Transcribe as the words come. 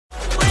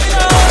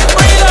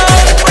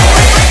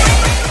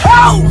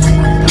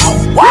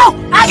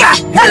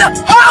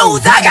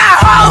hoes, I got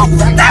hoes.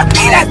 That's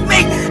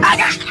me. I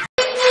got.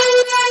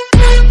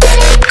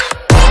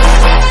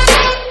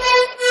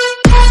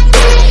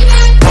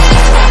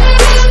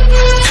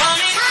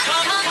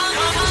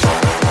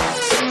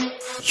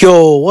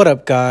 Yo, what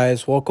up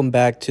guys? Welcome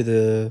back to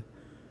the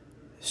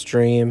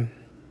stream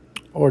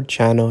or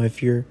channel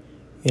if you're,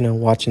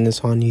 watching this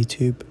on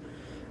YouTube.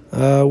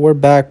 We're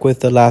back with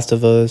The Last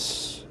of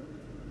Us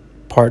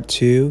Part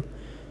 2.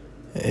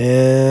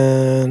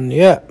 And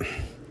yeah,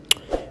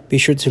 be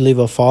sure to leave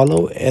a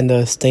follow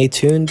and stay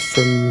tuned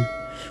from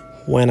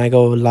when I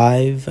go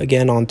live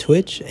again on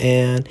Twitch.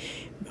 And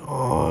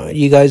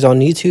you guys on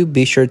YouTube,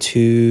 be sure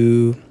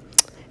to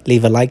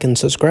leave a like and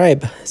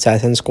subscribe.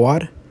 Assassin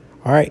Squad.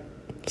 Alright,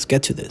 let's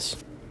get to this.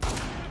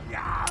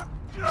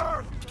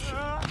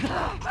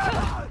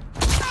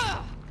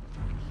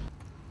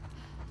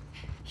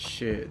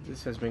 Shit,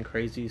 this has been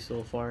crazy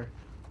so far.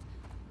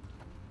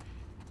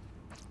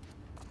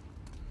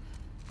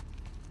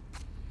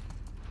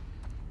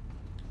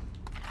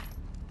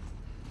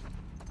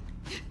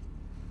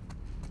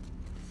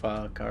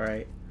 Fuck,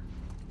 alright.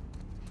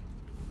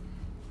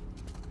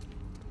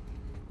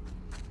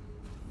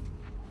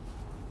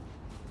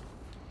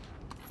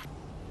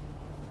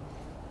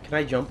 Can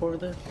I jump over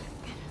this?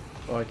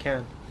 Oh, I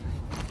can.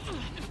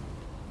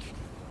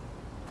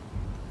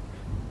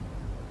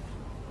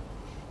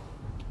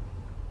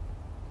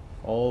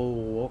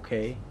 Oh,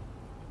 okay.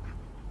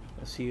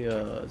 I see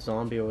a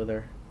zombie over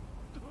there.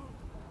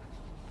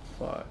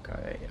 Fuck,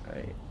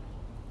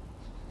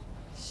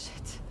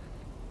 Shit.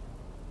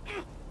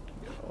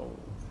 Oh,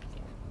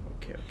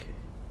 okay.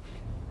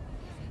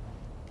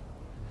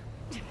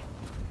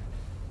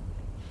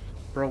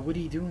 Bro, what are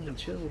you doing?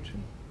 Chill.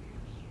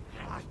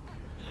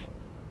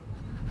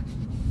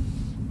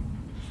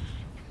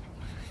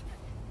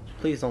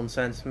 Please don't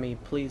sense me.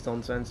 Please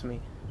don't sense me.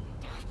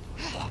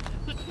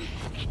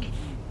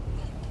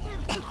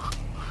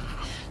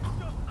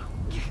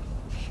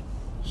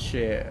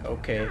 Shit,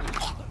 okay.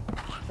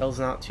 That was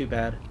not too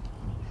bad.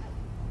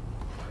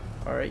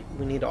 Alright,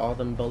 we need all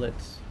them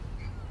bullets.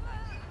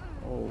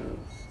 Oh,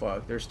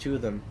 fuck. There's two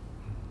of them.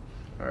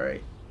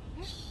 Alright.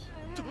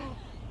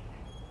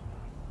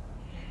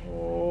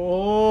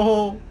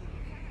 Oh!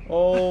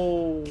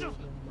 Oh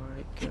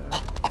my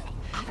god.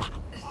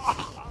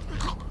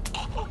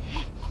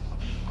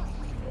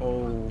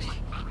 Oh.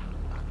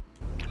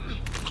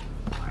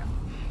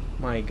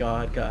 My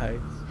god,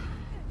 guys.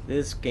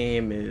 This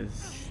game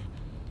is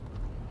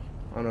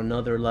on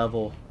another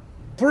level.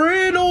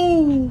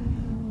 Freedom!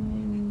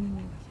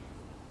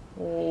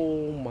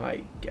 Oh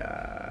my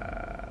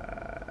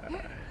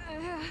god.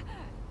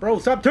 Bro,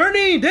 stop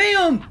turning!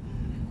 Damn!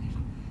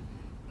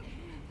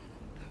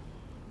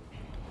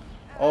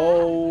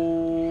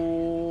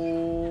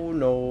 Oh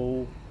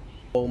no.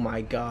 Oh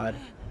my god.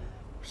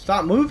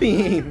 Stop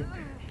moving!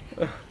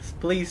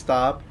 Please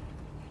stop.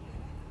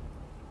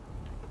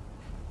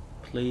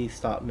 Please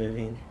stop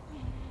moving.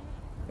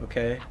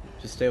 Okay?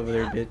 Just stay over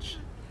there, bitch.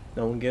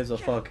 No one gives a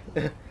fuck.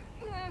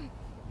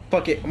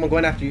 Fuck it, I'm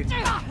going after you.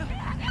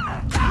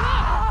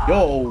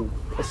 Yo!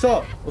 What's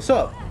up? What's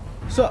up?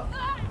 What's up?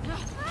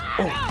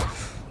 Oh.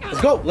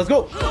 Let's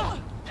go!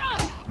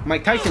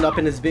 Mike Tyson up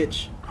in this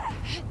bitch.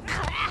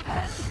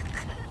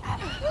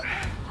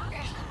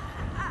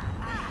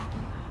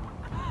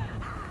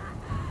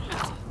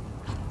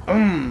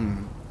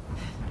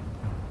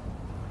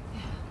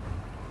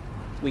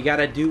 We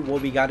gotta do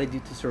what we gotta do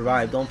to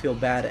survive. Don't feel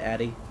bad,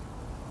 Addie.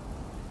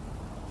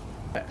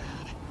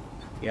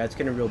 Yeah, it's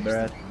getting real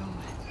bad.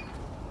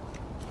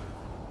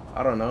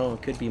 I don't know.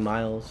 It could be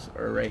miles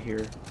or right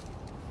here.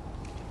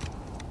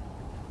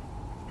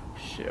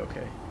 Shit,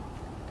 okay.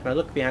 Can I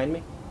look behind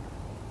me?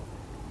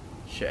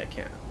 Shit, I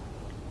can't.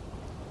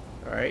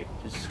 Alright,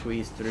 just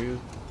squeeze through.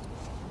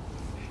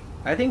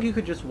 I think you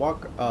could just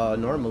walk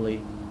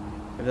normally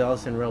if that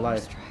was in real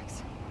life.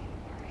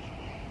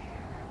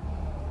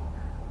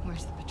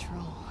 Where's the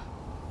patrol?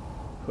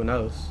 Who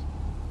knows?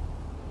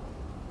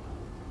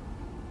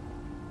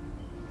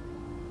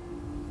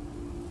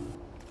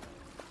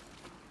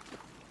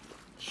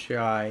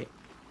 Shy.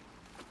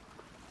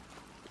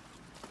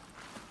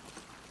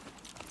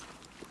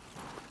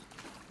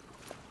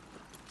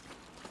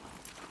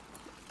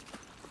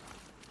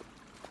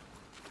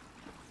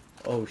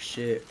 Oh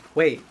shit.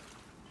 Wait.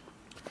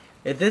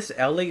 Is this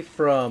Ellie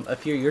from a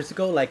few years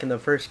ago, like in the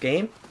first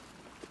game?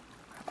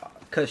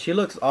 Cause she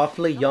looks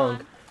awfully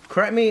young.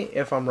 Correct me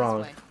if I'm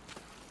wrong.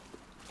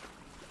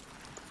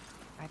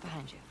 Right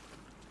behind you.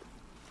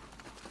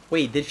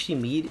 Wait, did she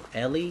meet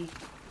Ellie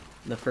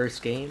in the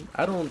first game?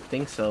 I don't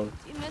think so.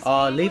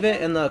 Leave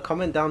it in the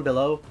comment down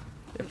below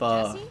if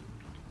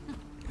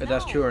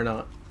that's true or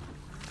not.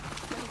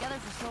 We've been together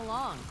for so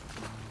long.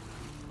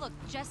 Look,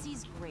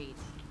 Jesse's great.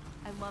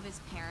 I love his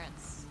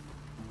parents.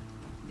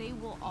 They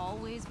will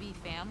always be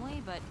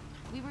family, but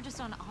we were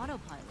just on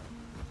autopilot.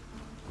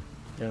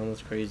 Yeah,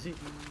 that's crazy.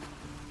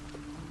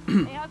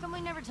 Hey, how come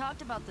we never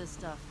talked about this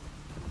stuff?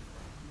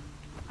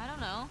 I don't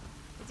know.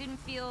 It didn't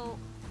feel...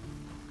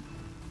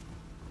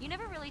 You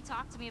never really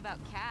talked to me about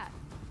Kat.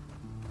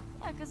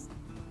 Yeah, because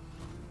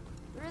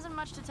there isn't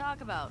much to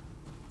talk about.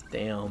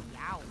 Damn.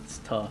 Yow. It's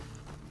tough.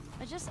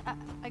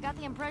 I got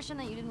the impression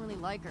that you didn't really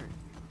like her.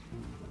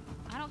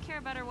 I don't care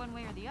about her one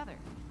way or the other.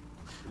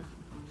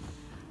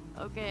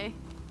 Okay.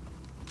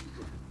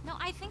 No,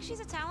 I think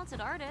she's a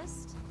talented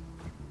artist.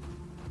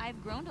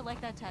 I've grown to like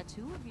that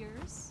tattoo of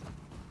yours.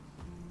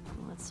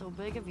 Well, that's so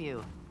big of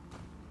you.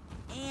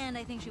 And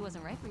I think she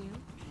wasn't right for you.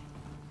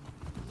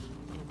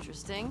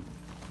 Interesting.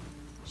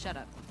 Shut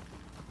up.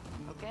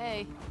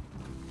 Okay.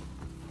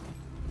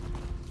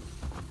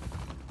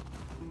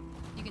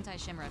 You can tie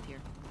Shimmer up here.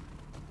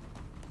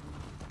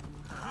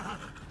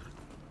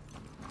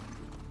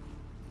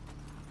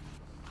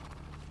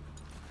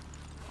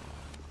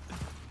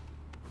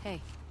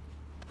 Hey.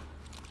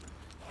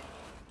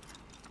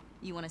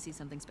 You want to see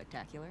something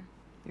spectacular?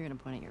 You're gonna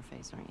point at your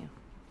face, aren't you?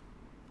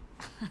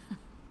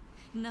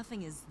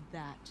 Nothing is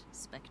that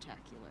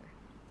spectacular.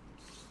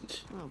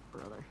 Oh,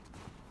 brother.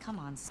 Come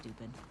on,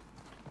 stupid.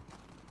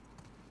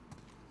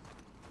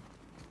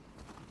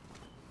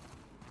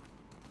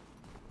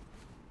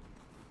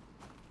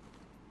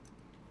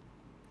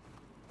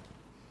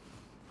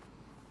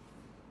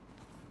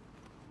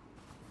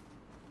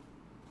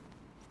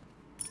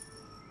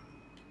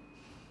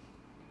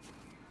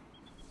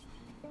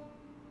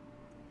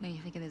 What do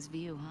you think of this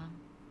view, huh?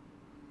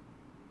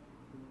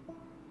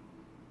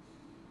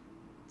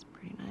 It's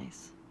pretty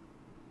nice.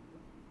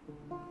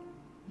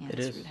 Yeah, It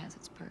this is. route has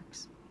its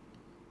perks.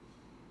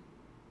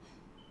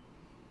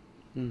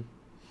 Hmm.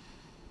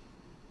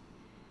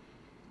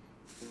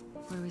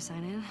 Where do we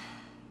sign in?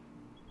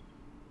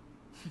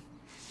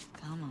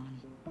 Come on.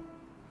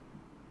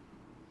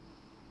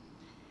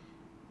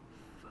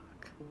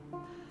 Fuck.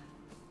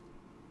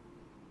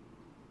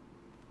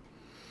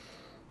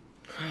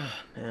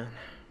 Man.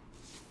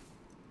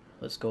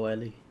 Let's go,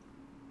 Ellie.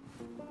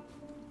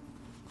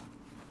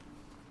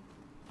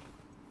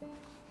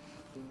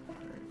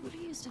 Who do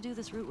you used to do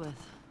this route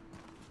with?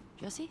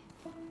 Jesse?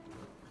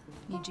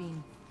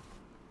 Eugene.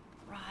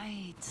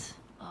 Right.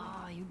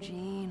 Ah,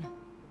 Eugene.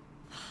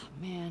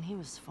 Man, he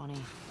was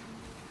funny.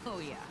 Oh,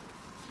 yeah.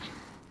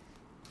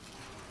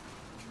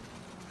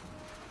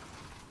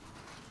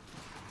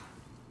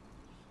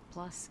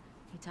 Plus,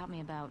 he taught me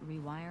about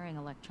rewiring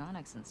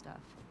electronics and stuff.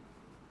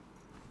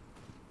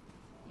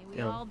 May we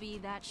Yeah. all be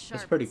that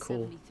sharp pretty at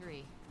cool.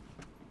 73.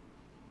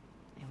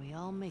 And we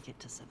all make it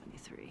to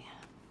 73.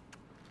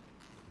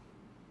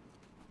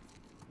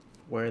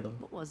 Where though?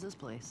 What was this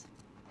place?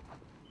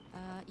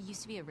 It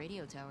used to be a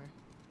radio tower.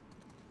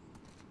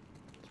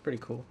 It's pretty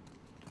cool.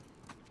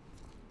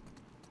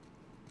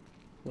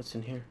 What's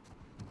in here?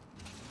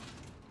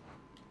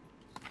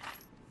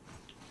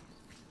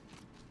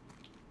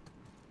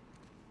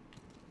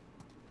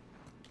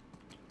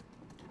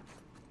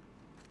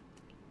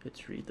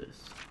 Let's read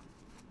this.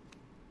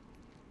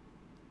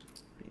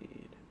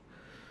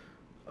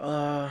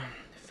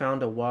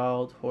 Found a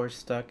wild horse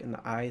stuck in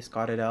the ice,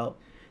 got it out,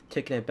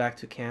 taking it back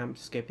to camp,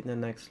 skipping the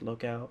next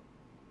lookout.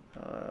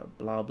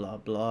 Blah blah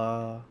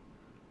blah.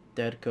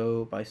 Dead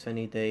goat by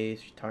sunny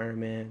days,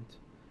 retirement.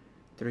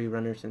 3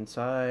 runners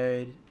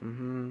inside.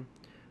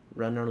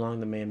 Run along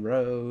the main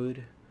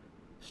road.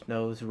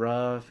 Snow's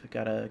rough,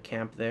 gotta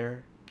camp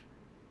there.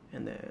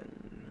 And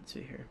then let's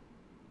see here.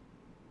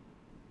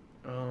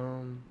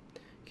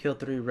 Killed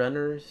 3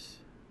 runners.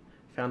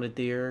 Found a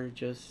deer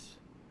just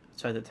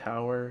outside the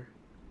tower.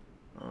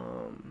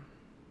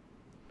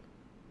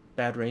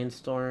 Bad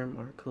rainstorm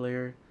are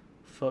clear.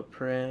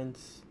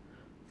 Footprints.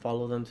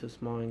 Follow them to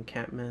small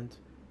encampment.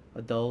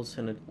 Adults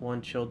and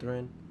 1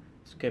 children.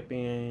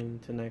 Skipping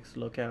to next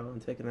lookout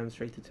and taking them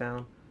straight to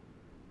town.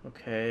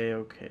 Okay. I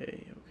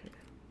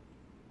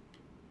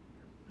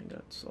think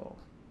that's all.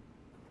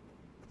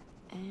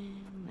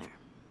 And there.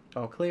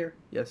 All clear.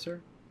 Yes,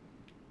 sir.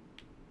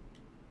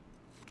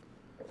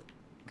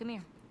 Come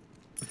here.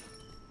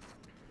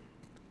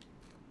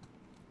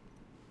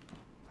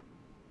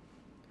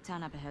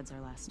 Town up ahead's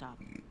our last stop.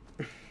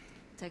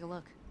 Take a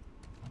look.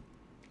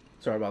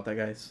 Sorry about that,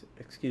 guys.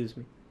 Excuse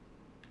me.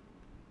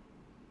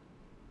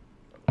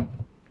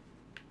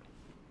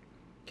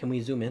 Can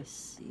we zoom in?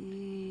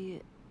 See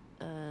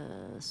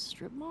a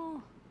strip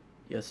mall?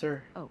 Yes,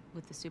 sir. Oh,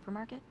 with the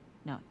supermarket?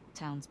 No,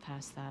 town's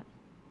past that.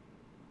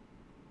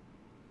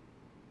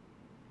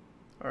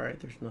 Alright,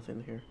 there's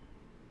nothing here.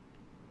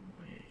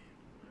 Wait,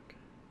 okay.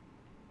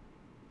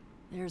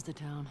 There's the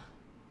town.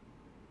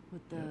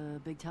 With the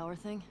big tower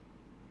thing?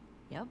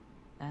 Yep,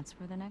 that's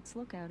where the next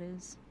lookout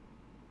is.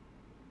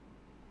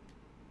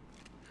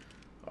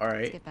 Let's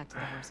Alright. get back to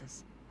the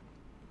horses.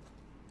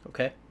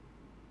 Okay.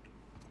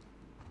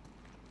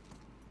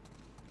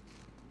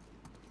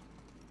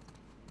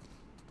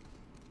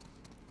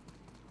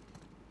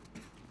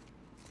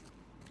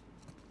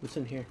 What's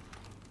in here?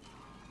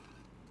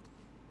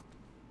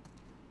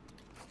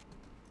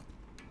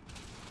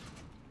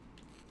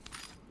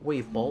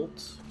 Wait,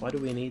 bolts? Why do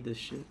we need this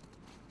shit?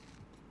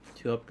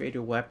 To upgrade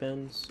your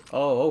weapons?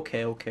 Oh,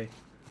 okay.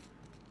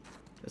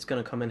 It's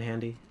gonna come in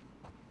handy.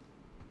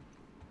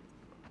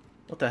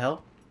 What the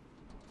hell?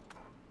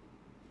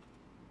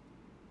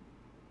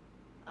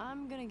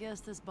 I'm gonna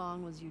guess this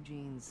bong was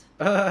Eugene's.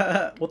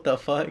 What the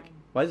fuck?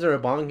 Why is there a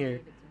bong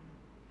here?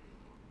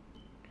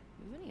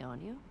 Is any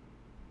on you?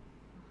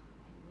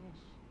 I wish.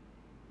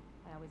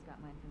 I always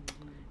got mine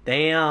from Eugene.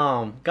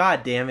 Damn.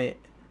 God damn it.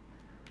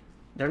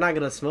 They're not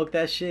gonna smoke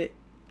that shit?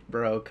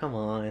 Bro, come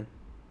on.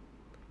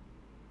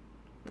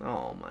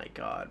 Oh my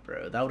god,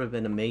 bro. That would have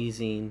been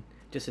amazing.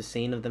 Just a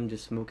scene of them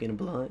just smoking a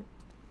blunt.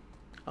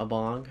 A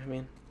bong, I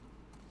mean.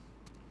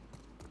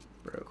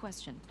 Bro.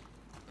 Question.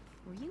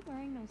 Were you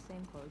wearing those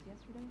same clothes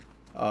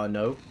yesterday?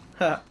 No.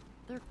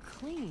 They're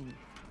clean.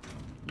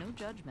 No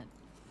judgment.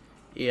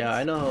 Yeah,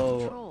 I know.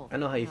 Control, I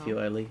know how you you feel,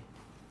 know. Ellie.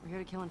 We're here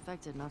to kill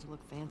infected, not to look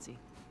fancy.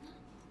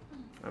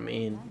 I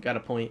mean, got a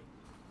point.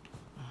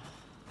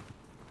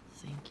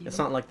 Thank you. It's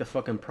not like the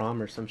fucking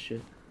prom or some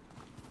shit.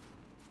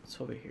 What's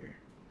over here?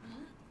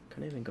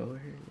 Can I even go over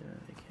here? Yeah,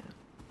 I can.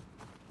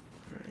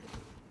 Alright.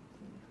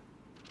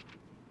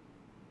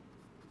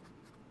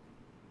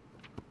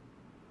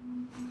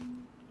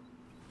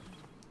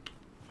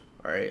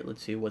 Alright,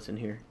 let's see what's in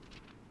here.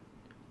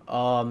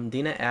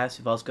 Dina asked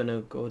if I was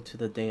gonna go to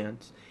the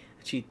dance.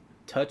 She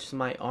touched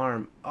my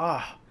arm.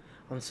 Ah,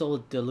 I'm so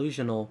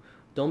delusional.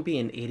 Don't be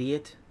an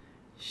idiot.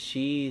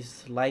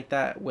 She's like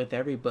that with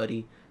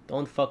everybody.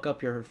 Don't fuck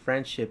up your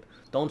friendship.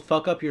 Don't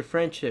fuck up your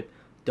friendship.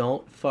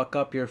 Don't fuck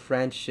up your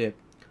friendship.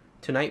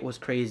 Tonight was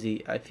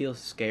crazy. I feel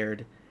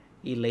scared,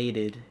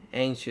 elated,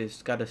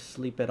 anxious. Gotta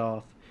sleep it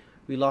off.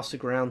 We lost the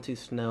ground to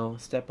snow.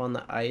 Step on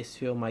the ice.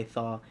 Feel my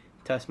thaw.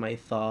 Test my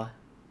thaw.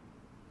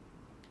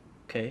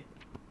 Okay.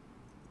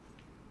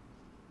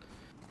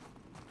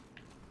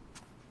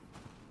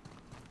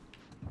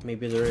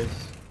 Maybe there is.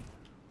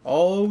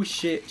 Oh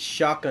shit,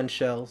 shotgun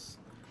shells.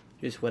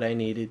 Just what I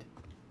needed.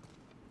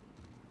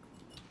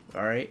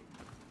 Alright.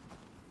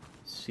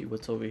 See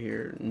what's over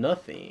here.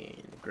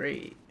 Nothing.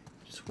 Great.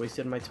 Just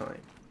wasted my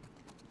time.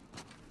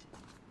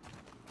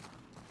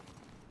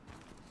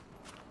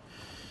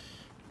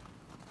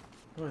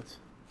 What?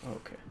 Oh,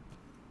 okay.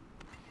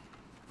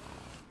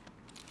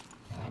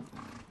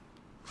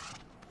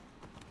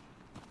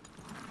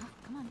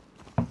 Come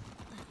on.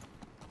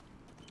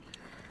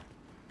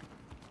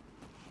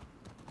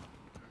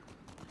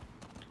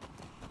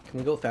 Can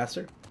we go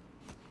faster?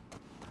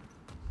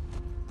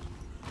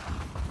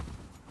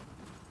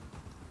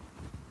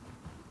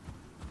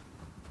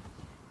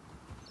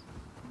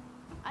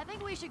 I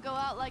think we should go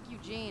out like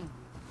Eugene.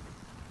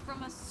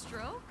 From a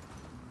stroke?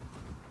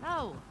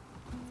 No,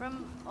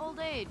 from old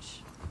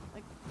age.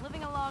 Like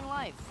living a long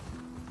life.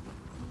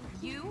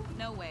 You?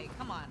 No way.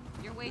 Come on.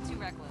 You're way too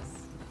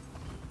reckless.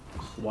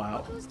 Wow.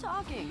 Look who's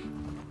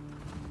talking.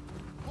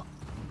 Well,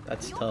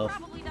 That's you'll tough.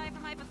 probably die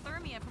from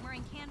hypothermia from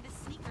wearing canvas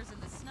sneakers in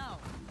the snow.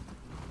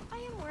 I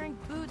am wearing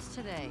boots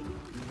today.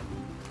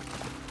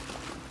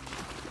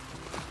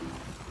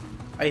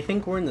 I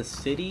think we're in the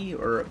city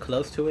or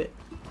close to it.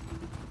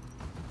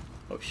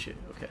 Oh shit,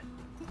 okay.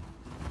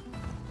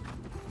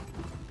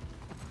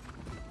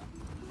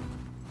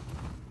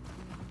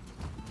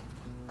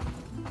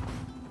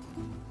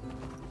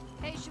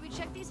 Hey, should we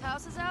check these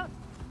houses out?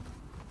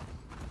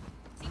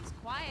 Seems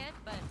quiet,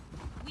 but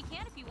we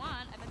can if you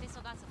want. I bet they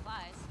still got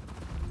supplies.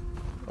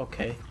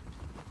 Okay.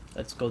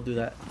 Let's go do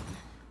that.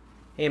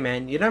 Hey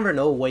man, you never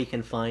know what you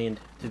can find,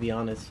 to be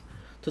honest.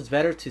 So it's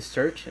better to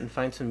search and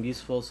find some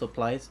useful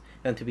supplies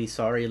than to be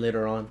sorry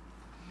later on.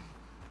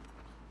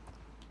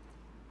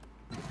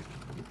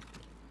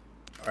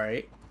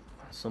 Alright.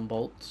 Some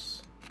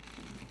bolts.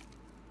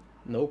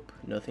 Nope,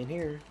 nothing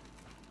here.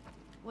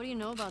 What do you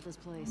know about this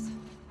place?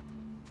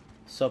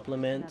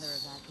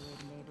 Supplements. Another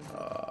evacuated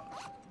neighborhood.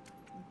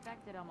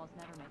 Infected almost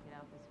never make it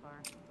out this far.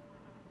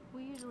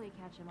 We usually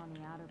catch them on the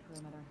outer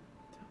perimeter.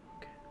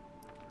 Okay.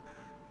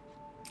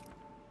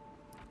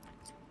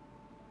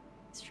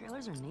 These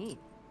trailers are neat.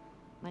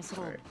 Nice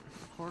little Alright.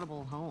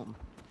 portable home.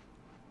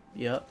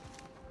 Yep.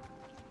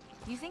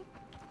 Do you think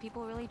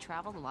people really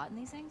traveled a lot in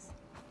these things?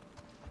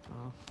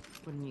 Well,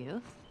 wouldn't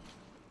you?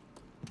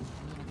 I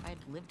mean, if I'd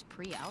lived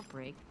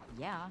pre-outbreak,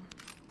 yeah.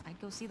 I'd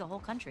go see the whole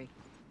country.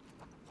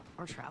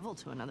 Or travel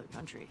to another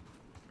country.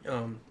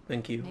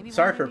 Thank you. Maybe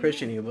Sorry one for day we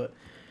pushing will. you, but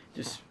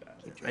just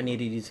I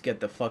needed you to get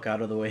the fuck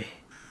out of the way.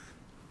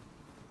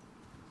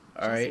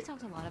 Alright. Jesse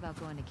talked a lot about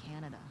going to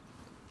Canada.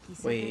 He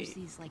said Wait, there's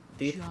these, like,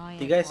 do you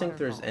giant guys think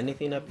there's waterfalls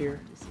anything up that you here?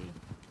 want to see.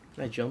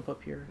 Can I jump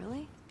up here?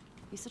 Really?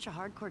 He's such a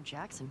hardcore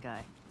Jackson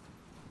guy.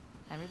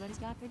 Everybody's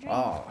got their dream.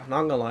 Oh,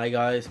 not gonna lie,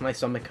 guys, my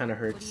stomach kind of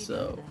What hurts. do you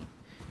do So today?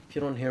 if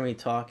you don't hear me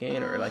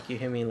talking or like you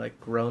hear me like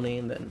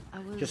groaning, then I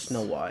was just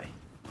know why.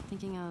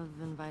 thinking of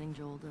inviting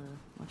Joel to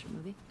watch a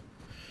movie.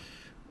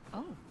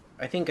 Oh,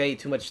 I think I ate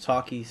too much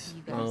Takis. You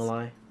Not gonna guys-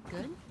 lie.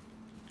 good.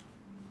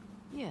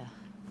 Yeah.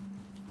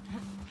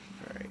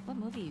 Alright. What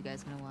movie you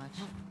guys gonna watch?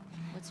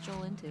 What's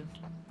Joel into?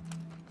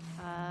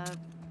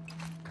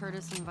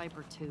 Curtis and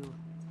Viper 2.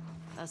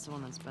 That's the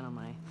one that's been on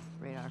my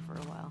radar for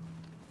a while.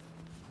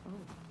 Oh,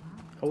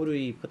 wow. How would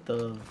we put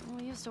the... Well,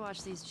 we used to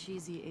watch these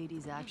cheesy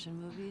 80s action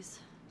movies.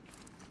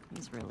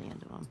 He's really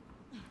into them.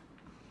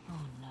 Oh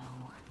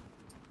no.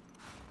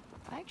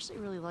 I actually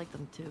really like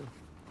them too.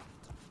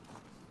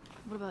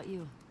 What about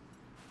you?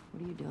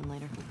 What are you doing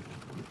later?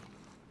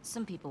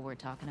 Some people were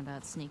talking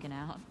about sneaking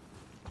out.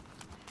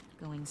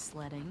 Going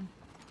sledding.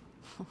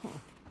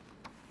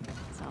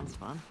 Sounds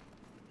fun.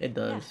 It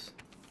does.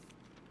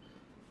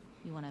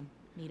 You wanna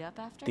meet up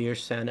after? Dear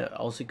Santa,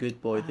 I was a good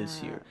boy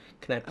this year.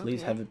 Can I please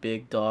okay. have a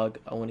big dog?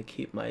 I want to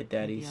keep my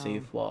daddy Maybe,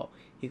 safe while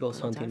he goes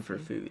little hunting dog for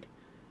food. food.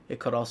 It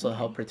could also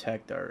help Okay.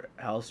 protect our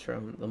house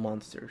from the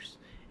monsters.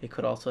 It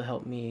could also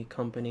help me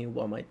company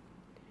while my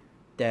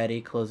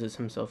daddy closes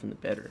himself in the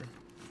bedroom.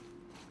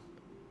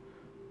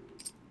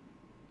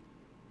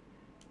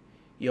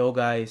 Yo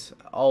guys,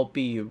 I'll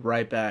be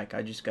right back.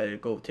 I just gotta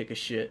go take a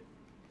shit.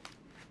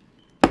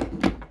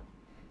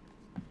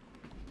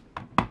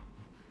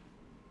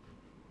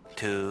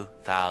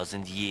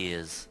 2,000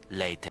 years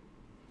later.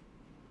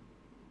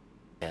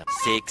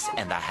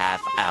 6.5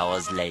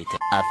 hours later.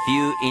 A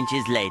few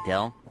inches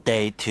later.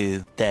 Day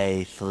 2,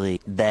 day 3,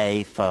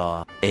 day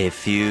 4. A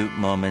few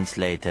moments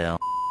later.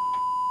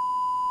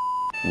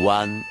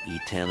 1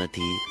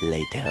 eternity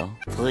later.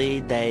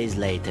 3 days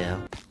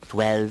later.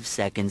 12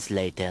 seconds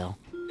later.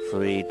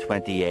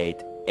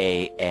 3:28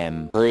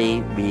 a.m.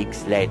 3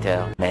 weeks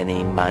later.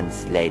 Many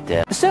months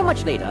later. So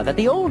much later that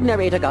the old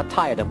narrator got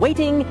tired of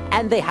waiting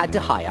and they had to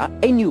hire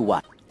a new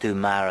one.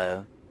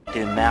 Tomorrow.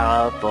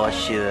 Tomorrow for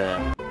sure.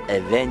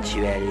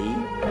 Eventually.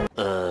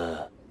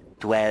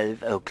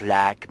 12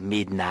 o'clock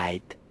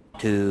midnight.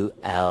 2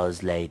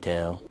 hours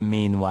later.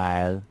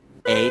 Meanwhile.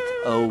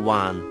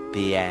 8:01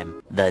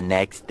 p.m. the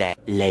next day.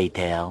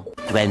 Later.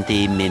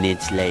 20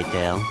 minutes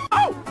later.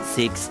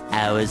 6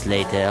 hours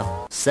later.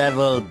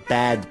 Several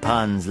bad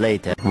puns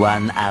later.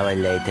 1 hour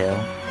later.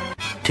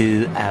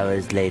 2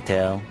 hours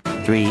later.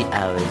 3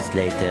 hours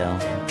later.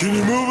 Can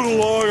you move it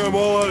along? I'm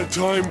all out of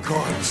time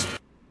cards.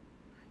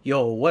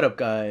 Yo, what up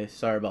guys?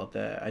 Sorry about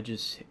that. I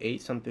just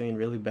ate something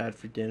really bad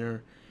for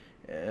dinner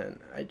and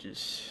I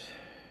just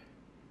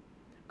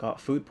got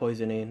food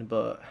poisoning,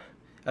 but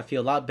I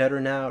feel a lot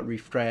better now,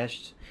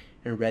 refreshed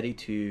and ready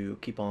to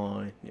keep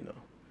on,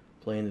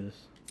 playing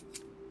this.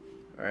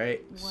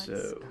 Alright, What's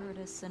so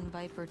Curtis and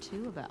Viper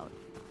 2 about?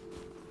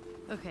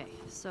 Okay,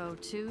 so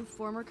 2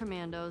 former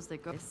commandos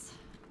that go...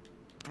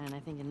 And I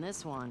think in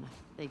this one,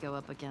 they go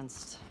up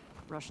against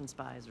Russian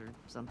spies or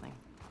something.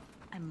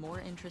 I'm more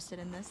interested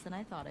in this than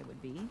I thought I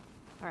would be.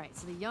 Alright,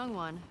 so the young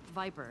one,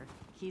 Viper,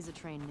 he's a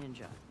trained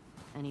ninja.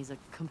 And he's a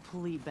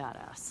complete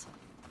badass.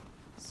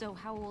 So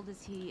how old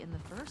is he in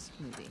the first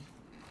movie?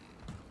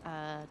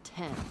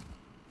 10.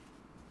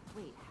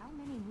 Wait, how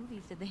many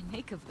movies did they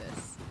make of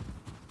this?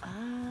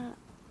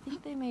 I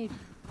think they made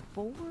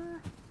 4?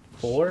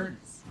 4?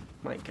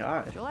 My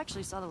god. Joel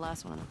actually saw the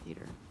last one in the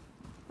theater.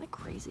 Isn't that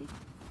crazy?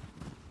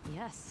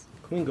 Yes.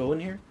 Can we go in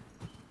here?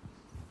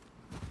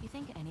 You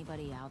think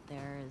anybody out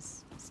there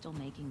is still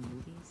making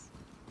movies?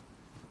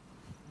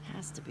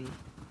 Has to be.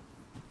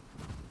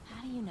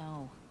 How do you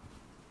know?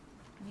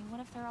 I mean,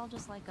 what if they're all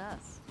just like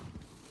us?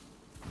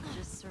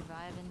 Just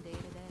surviving day to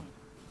day.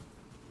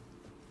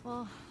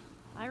 Well,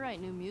 I write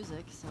new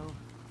music, so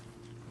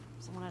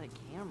someone had a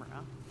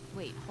camera.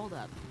 Wait, hold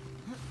up.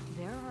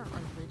 There are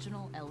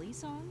original Ellie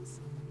songs?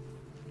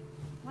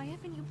 Why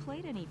haven't you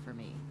played any for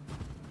me?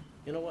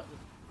 You know what?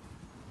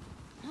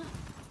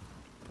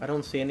 I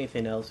don't see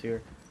anything else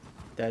here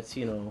that's,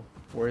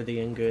 worthy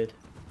and good.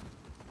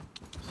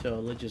 So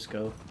let's just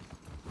go.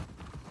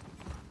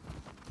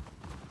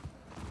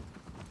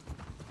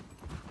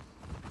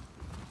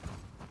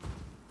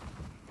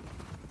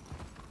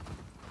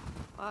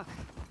 Fuck.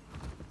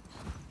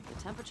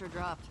 The temperature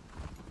dropped.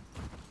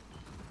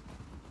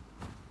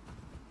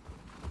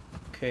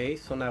 Okay,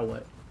 so now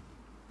what?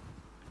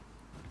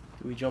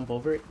 Do we jump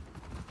over it?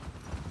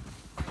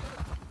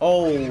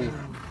 Oh!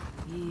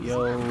 Easy.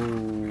 Yo,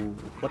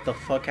 what the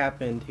fuck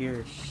happened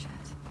here? Shit.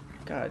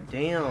 God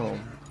damn.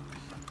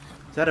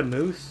 Is that a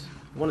moose?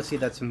 I want to see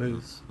that's a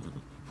moose.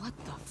 What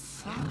the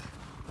fuck?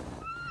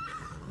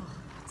 Oh,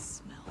 that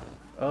smell.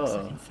 Looks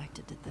like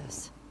infected did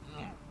this.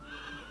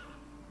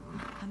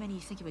 How many do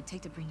you think it would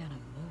take to bring down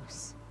a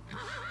moose?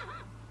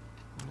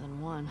 More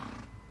than one.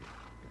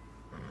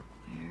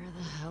 Where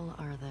the hell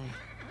are they?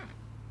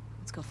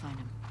 Let's go find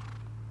him.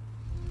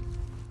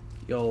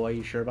 Yo, are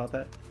you sure about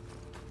that?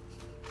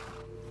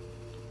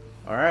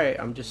 Alright,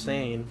 I'm just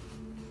saying.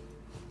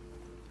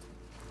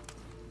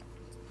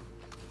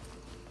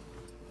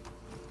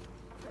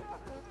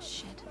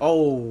 Shit.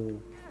 Oh!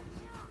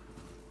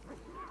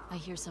 I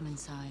hear some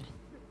inside.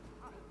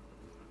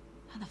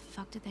 How the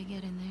fuck did they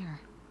get in there?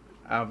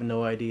 I have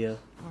no idea.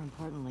 More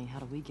importantly, how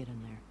do we get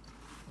in there?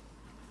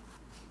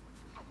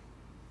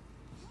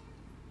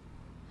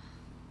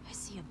 I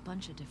see a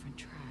bunch of different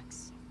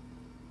tracks.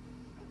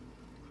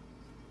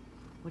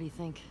 What do you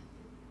think?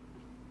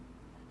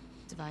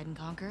 Divide and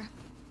conquer.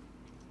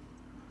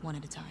 One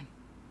at a time.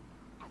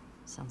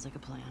 Sounds like a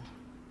plan.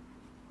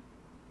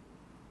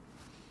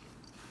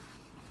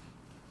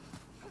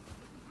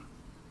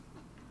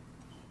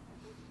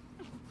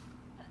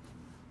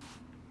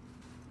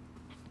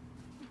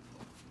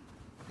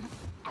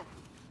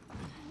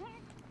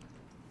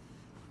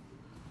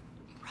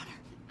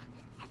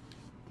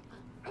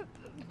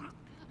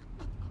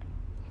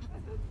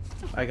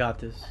 I got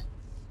this.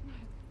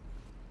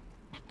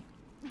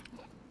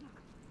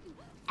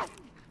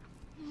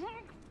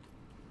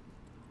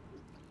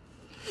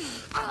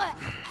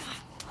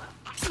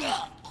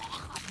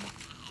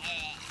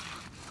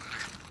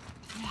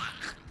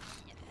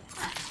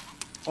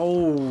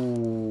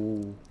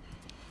 Oh,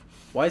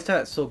 why is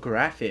that so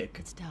graphic?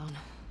 It's down.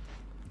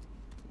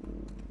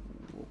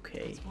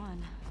 Okay. That's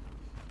one.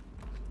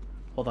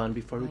 Hold on,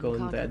 before we go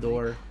in that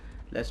door,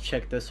 let's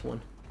check this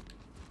one.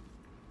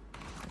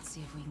 Let's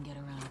see if we can get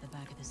around to the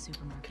back of the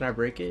supermarket. Can I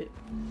break it?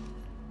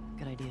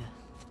 Good idea.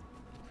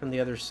 From the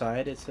other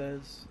side, it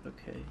says.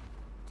 Okay.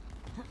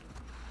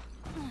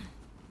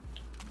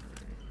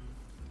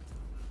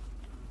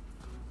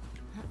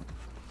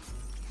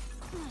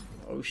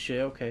 Oh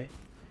shit, okay.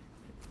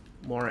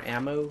 More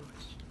ammo.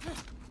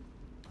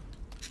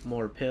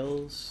 More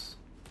pills.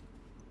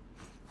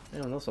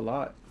 Damn, that's a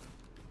lot.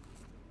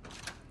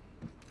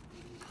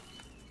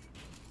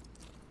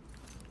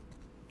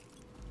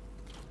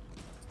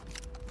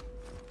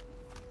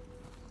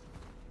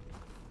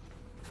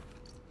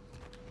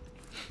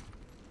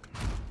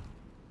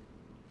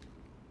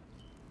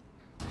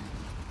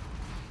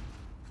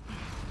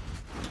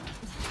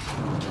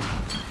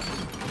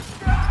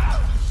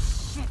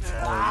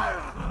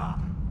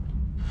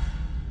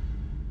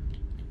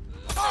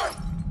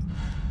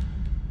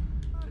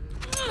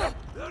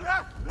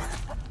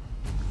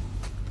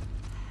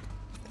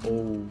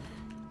 Oh.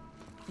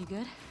 You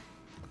good?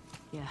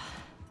 Yeah.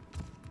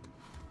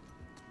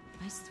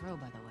 Nice throw,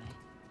 by the way.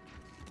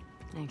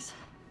 Thanks.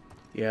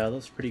 Yeah,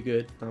 that's pretty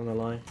good, not gonna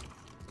lie.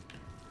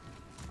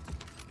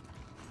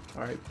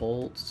 Alright,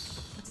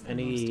 bolts.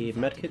 Any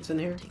medkits in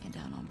here? Taken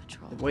down on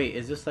patrol. Wait,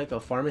 is this like a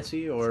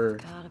pharmacy or?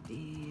 It's gotta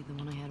be the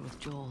one I had with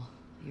Joel.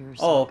 Yours.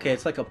 Oh, okay,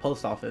 it's like a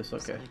post office.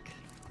 Okay. Like,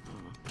 I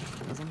don't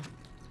know, prison?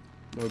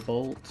 More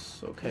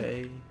bolts.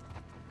 Okay.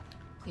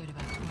 Cleared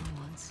about 20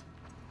 once.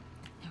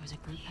 There was a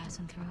group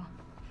passing through.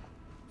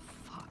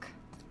 Fuck.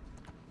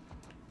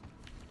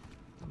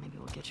 Well, maybe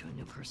we'll get you a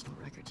new personal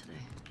record today.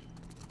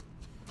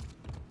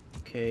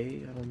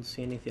 Okay, I don't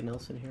see anything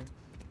else in here.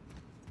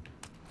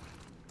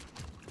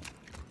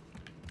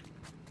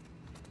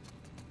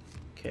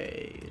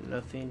 Okay,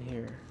 nothing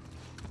here.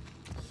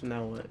 So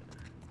now what?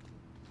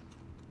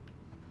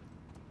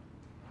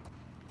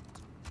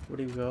 Where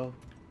do you go?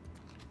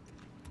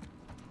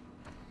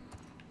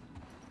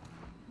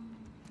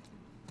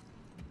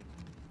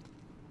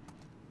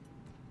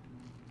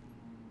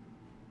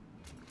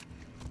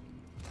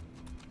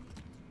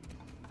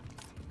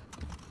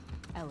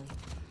 Ellie,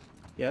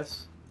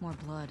 Yes? more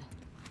blood.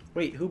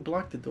 Wait, who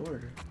blocked the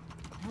door?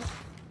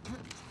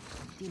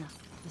 Dina,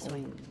 this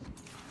way.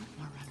 Oh.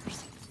 More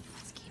runners.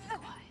 Let's keep it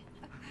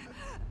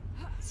quiet.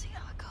 Let's see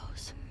how it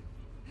goes.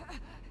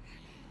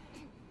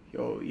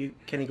 Yo,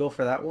 can you go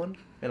for that one?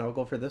 And I'll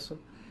go for this one?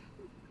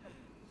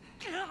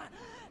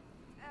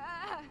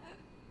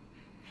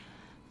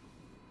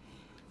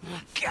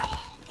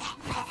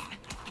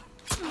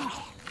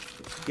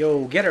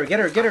 Yo, get her, get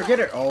her, get her, get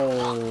her!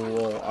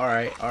 Oh,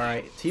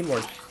 alright.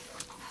 Teamwork.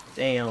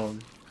 Damn.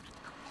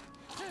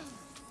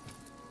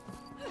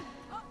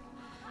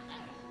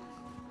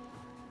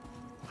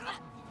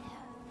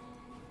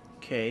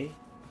 Okay.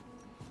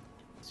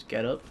 Let's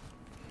get up.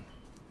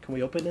 Can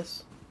we open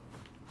this?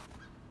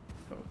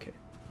 Okay.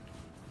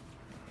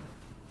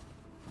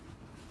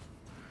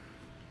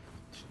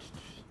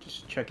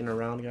 Just checking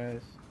around,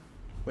 guys.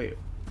 Wait.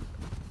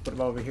 What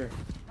about over here?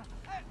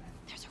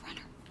 There's a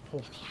runner Oh.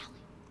 in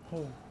the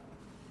alley. Oh.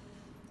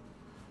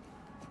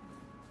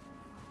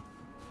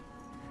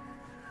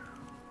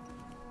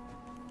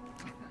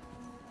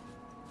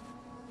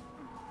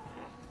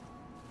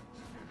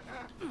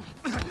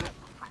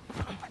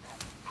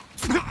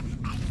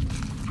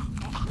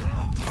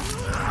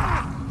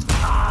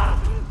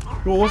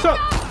 Yo, what's up?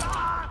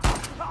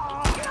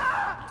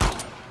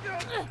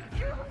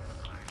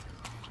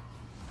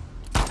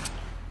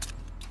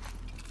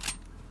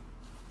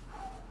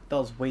 That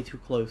was way too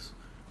close.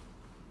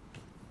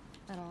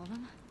 That all of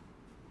them?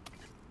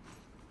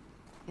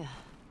 Yeah,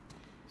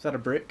 Is that a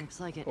brick? looks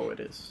like it. Oh, it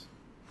is.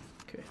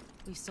 Okay.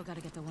 We've still got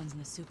to get the ones in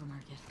the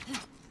supermarket.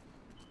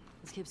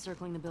 Let's keep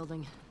circling the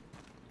building.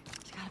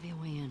 There's gotta be a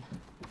way in.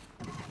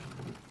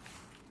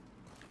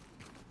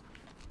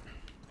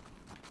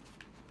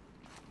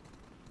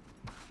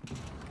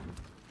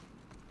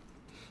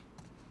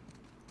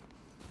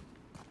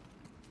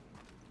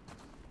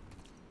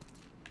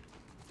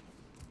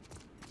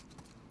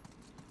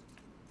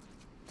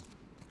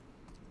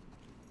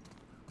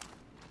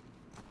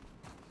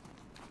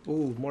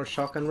 Ooh, more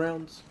shotgun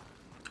rounds.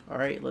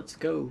 Alright, let's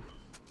go.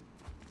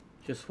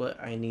 Just what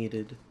I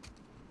needed.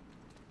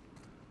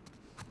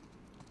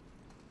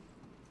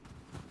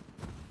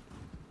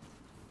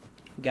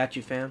 Got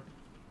you, fam.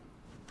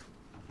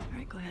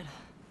 Alright, go ahead.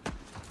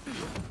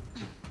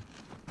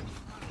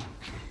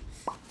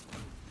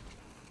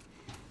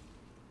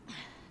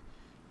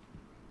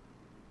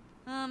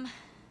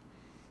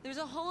 There's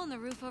a hole in the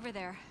roof over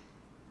there.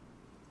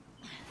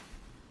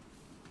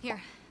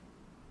 Here.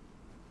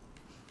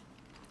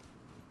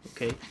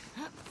 Okay.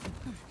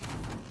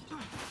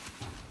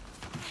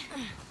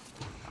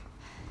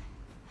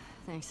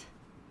 Thanks.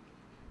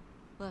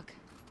 Look,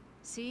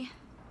 see?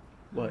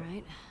 What?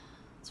 Alright,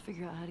 let's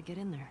figure out how to get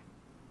in there.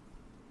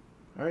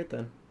 Alright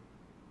then.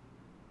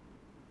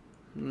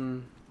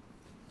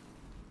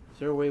 Is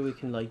there a way we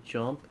can like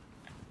jump?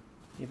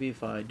 Maybe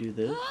if I do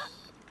this?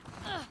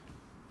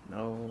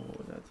 No,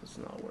 that does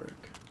not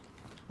work.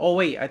 Oh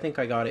wait, I think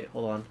I got it.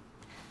 Hold on.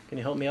 Can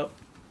you help me up?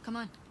 Come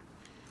on.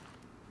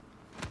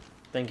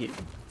 Thank you.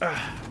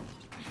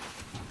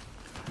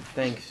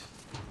 Thanks.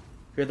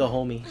 You're the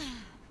homie.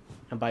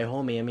 And by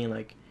homie, I mean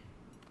like,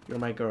 you're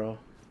my girl.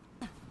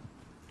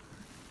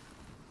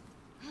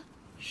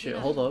 Shit,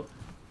 hold up.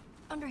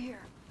 Under here.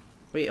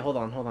 Wait, hold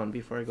on.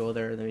 Before I go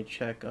there, let me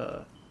check,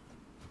 okay.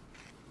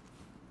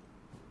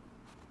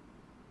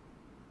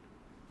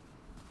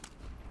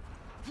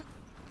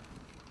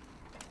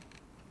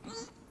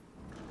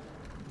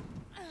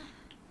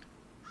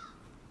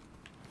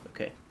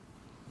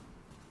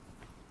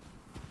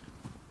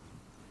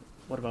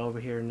 What about over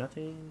here?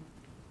 Nothing?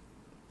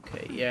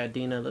 Okay, yeah,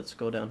 Dina, let's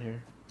go down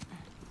here.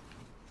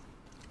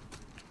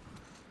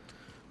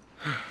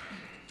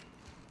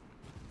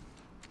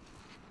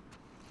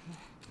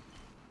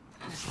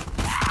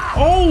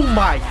 Oh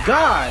my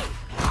god!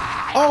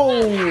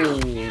 Oh!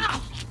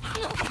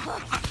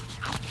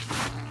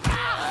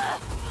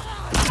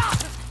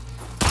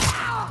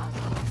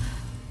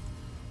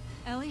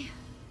 Ellie?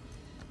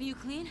 Are you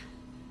clean?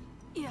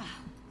 Yeah.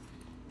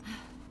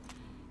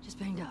 Just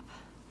banged up.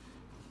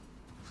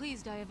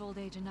 Please die of old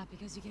age and not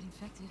because you get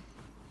infected.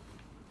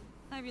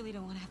 I really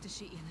don't want to have to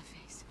shoot you in the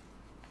face.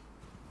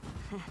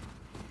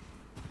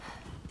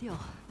 Deal.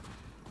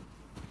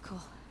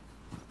 Cool.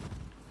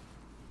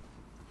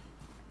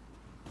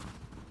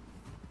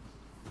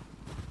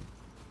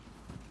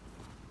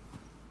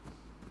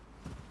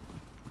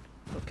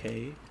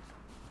 Okay.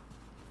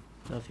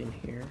 Nothing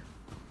here.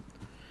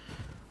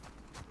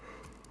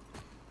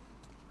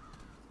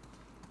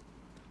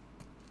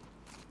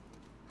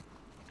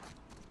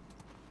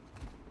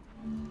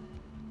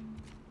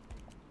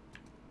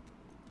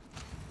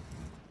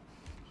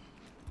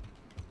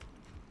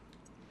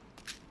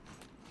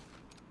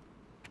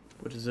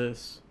 What is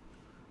this?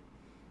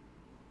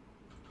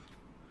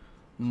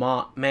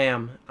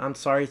 Ma'am, I'm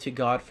sorry to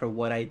God for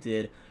what I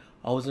did.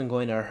 I wasn't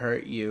going to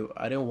hurt you.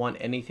 I didn't want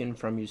anything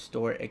from your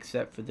store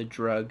except for the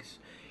drugs.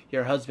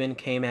 Your husband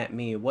came at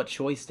me. What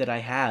choice did I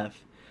have?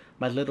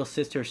 My little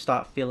sister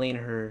stopped feeling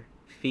her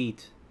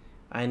feet.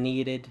 I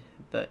needed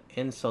the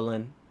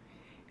insulin.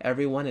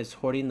 Everyone is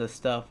hoarding the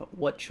stuff.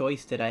 What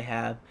choice did I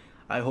have?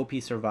 I hope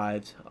he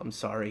survives. I'm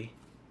sorry.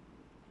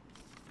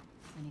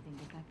 Anything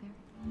good back there?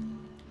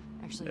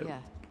 Actually, Nope.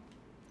 yeah.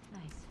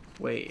 Nice.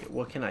 Wait,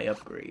 what can I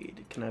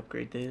upgrade? Can I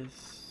upgrade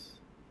this?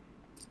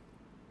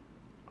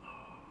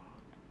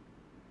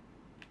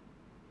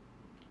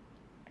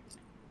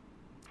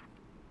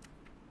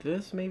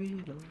 This maybe?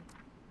 No.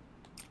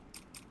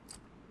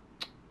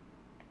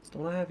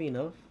 Don't I have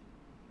enough?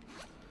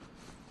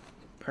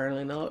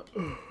 Apparently not.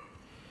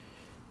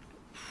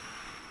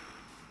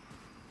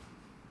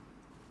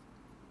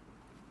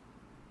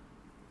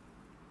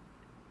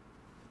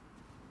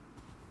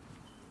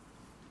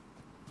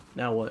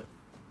 Now what?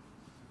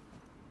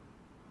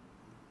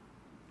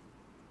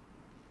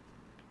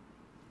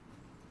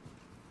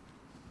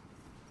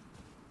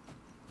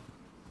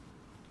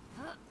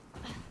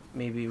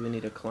 Maybe we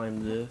need to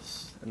climb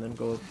this and then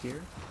go up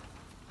here.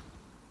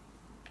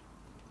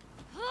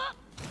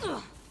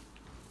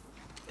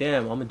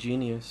 Damn, I'm a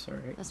genius,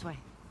 alright. This way.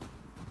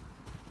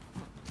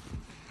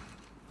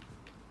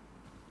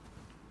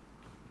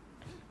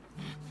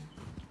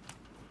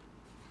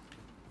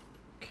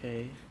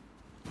 Okay.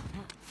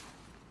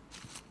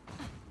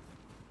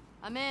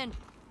 I'm in.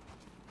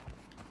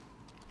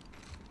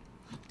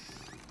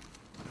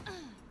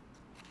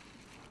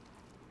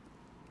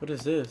 What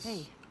is this?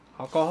 Hey.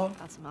 Alcohol?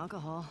 Got some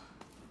alcohol.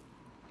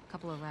 A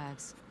couple of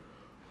rags.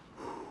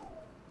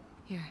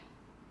 Here.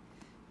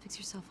 Fix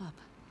yourself up.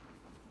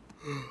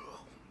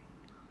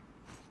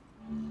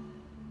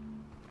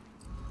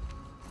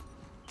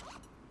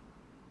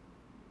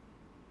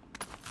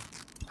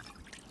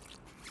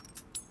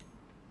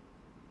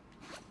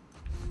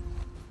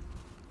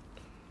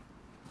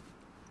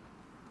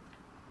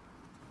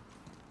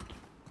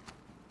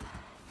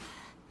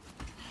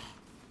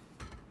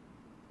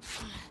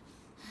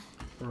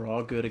 We're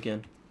all good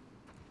again.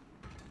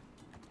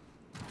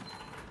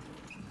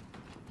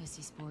 I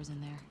see spores in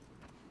there.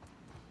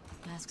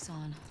 Masks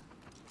on.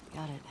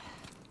 Got it.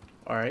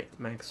 Alright,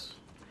 Max.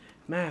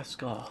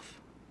 Mask off.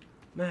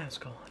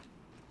 Mask on.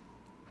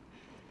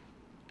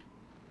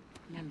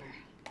 Remember,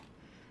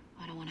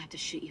 I don't want to have to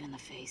shoot you in the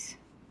face.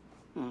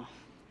 Oh,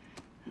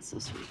 that's so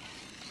sweet.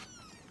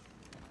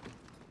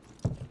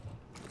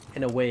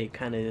 In a way, it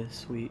kind of is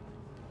sweet.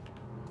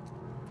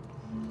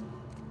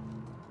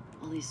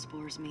 All these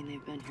spores mean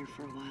they've been here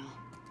for a while.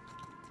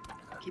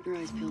 Keep your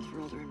eyes peeled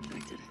for older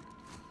infected.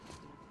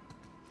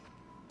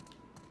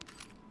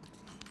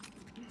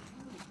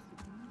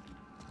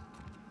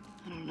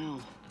 I don't know.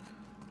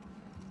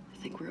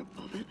 we're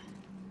above it.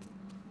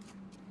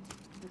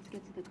 Let's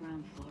get to the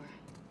ground floor.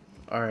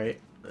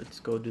 Alright, let's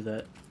go do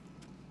that.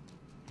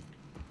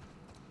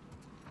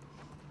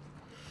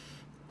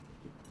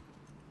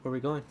 Where are we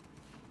going?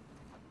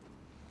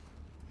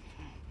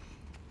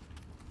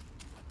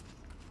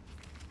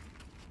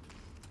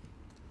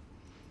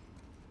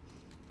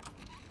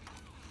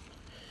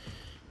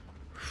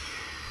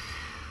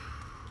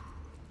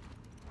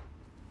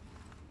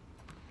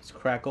 Let's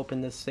crack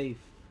open this safe.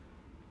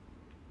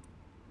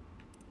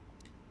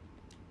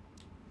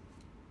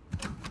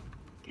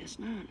 Guess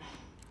not.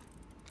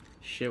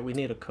 Shit, we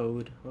need a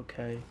code.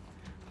 Okay.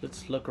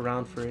 Let's look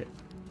around for it.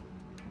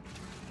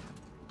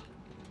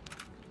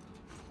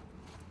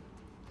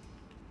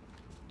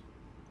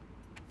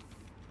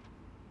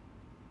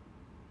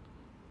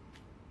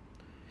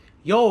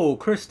 Yo,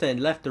 Kristen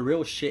left the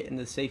real shit in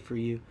the safe for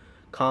you.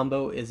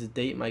 Combo is a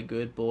date my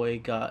good boy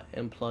got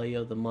employee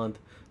of the month.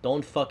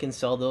 Don't fucking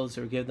sell those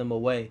or give them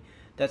away.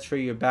 That's for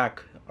your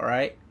back,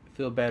 alright?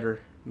 Feel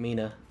better,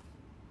 Mina.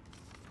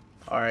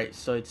 Alright,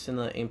 so it's in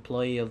the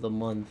employee of the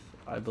month,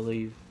 I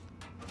believe.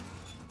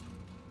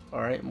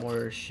 Alright,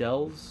 more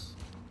shells.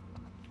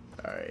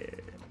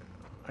 Alright.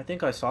 I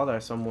think I saw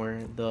that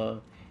somewhere.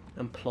 The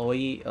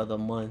employee of the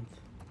month.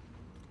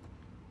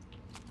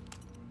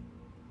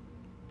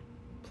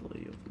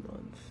 Employee of the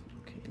month.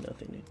 Okay,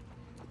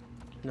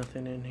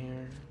 nothing in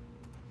here.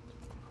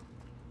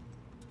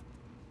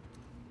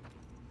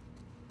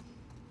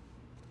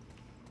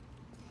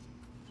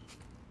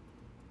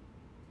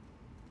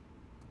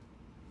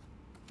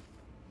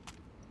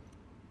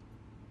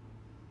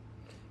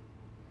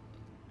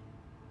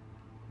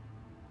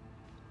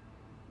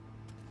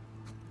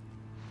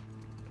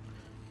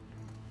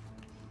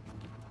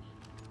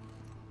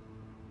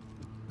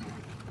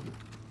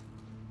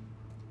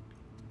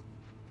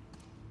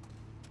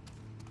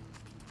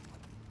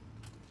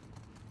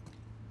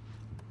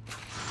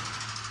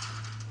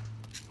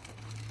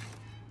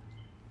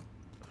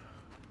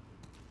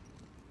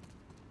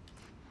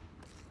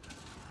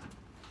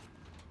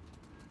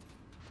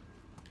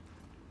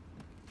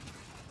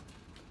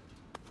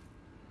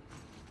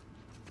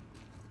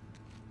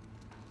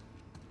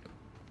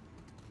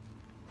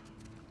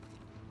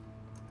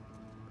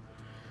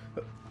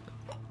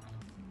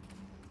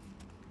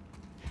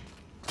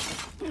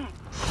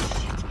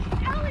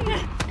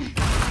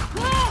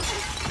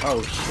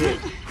 Oh shit.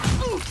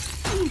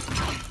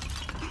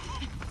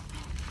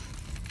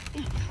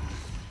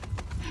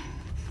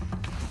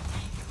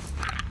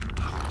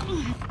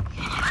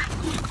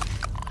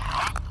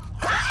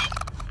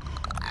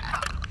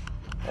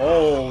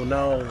 Oh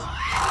no.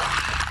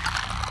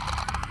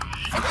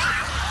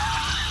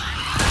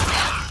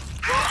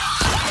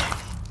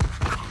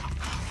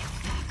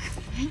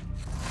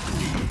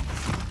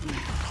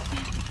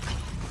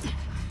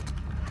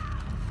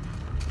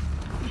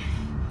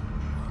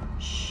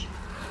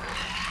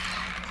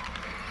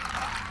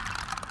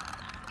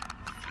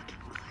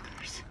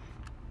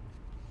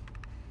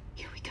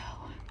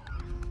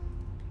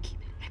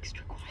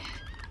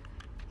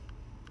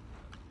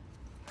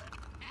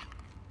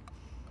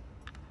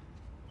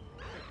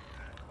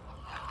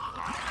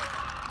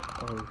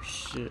 Oh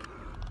shit.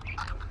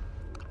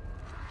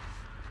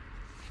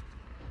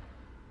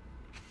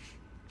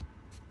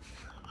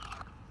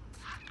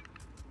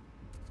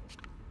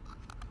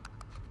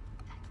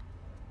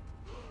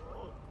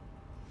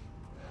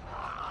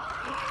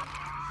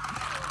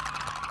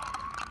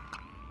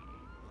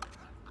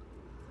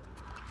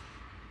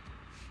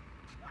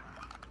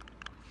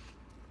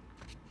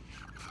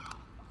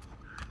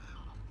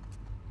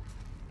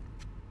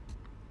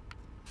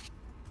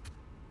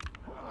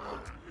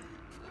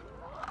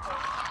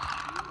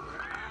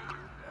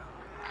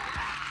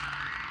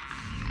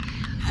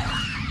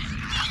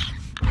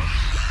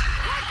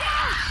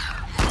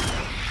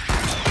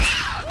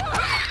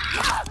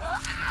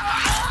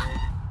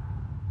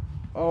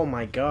 Oh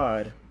my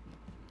god.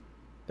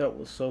 That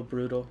was so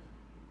brutal.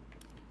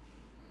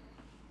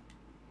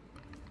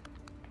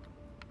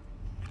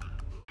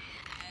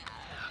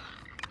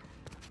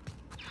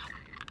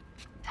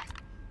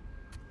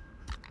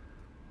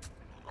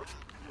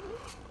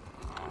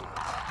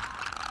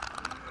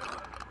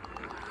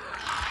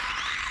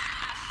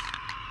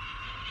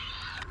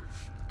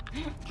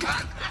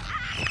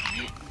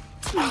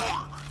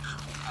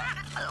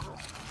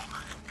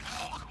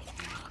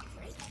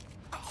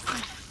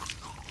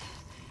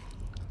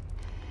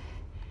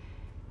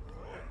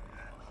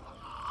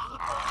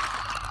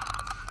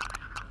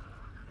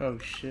 Oh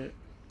shit.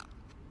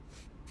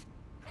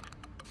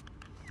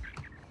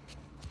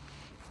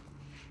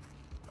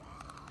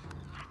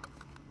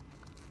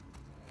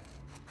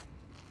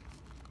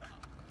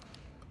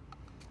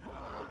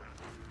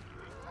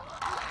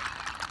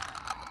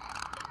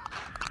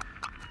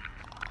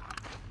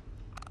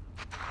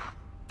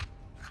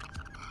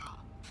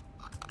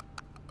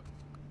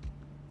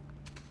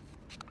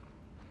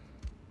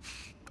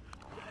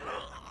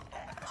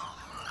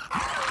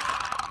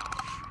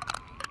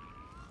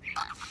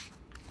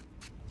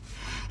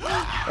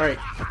 Alright,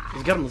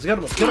 let's get him, let's get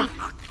him, let's get him.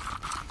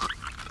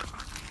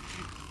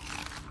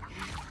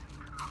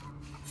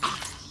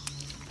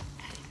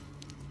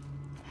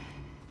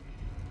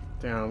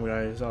 Damn,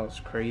 guys, that was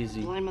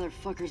crazy. Blind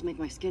motherfuckers make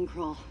my skin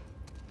crawl.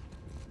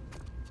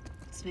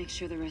 Let's make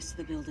sure the rest of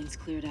the building's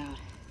cleared out.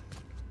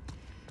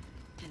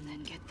 And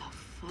then get the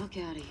fuck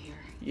out of here.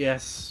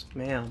 Yes,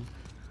 ma'am.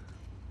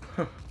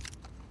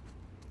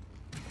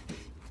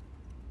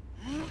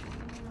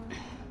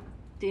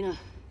 Dina,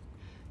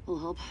 will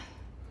help.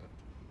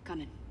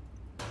 Coming.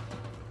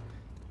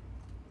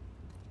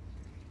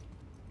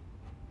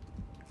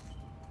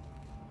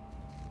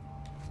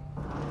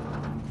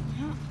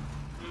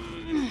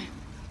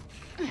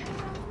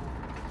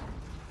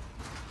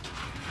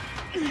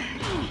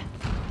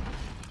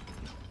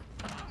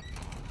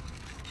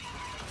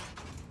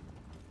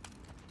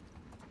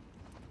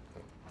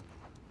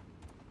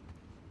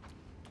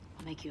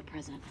 I'll make you a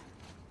present.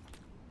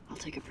 I'll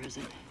take a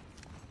present.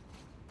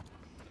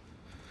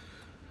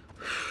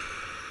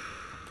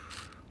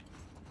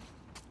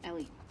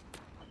 Ellie.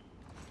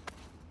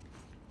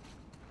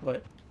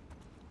 What?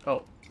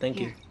 Oh, thank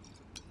you. Here.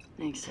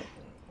 Thanks.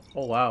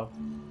 Oh, wow.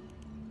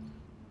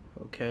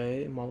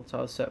 Okay,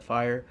 Molotov set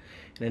fire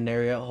in an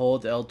area.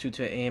 Hold L2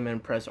 to aim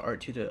and press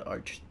R2 to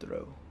arch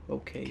throw.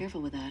 Okay.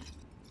 Careful with that.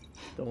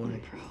 Don't I'm a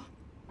worry. pro.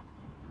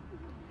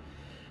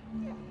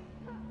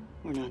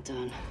 We're not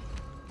done.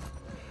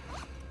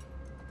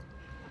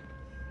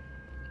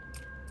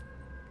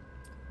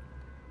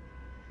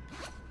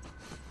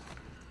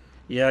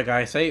 Yeah,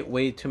 guys, I ate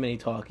way too many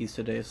talkies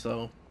today,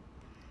 so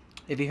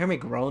if you hear me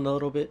groan a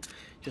little bit,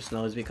 just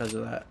know it's because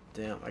of that.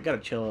 Damn, I gotta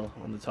chill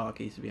on the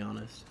talkies, to be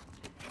honest.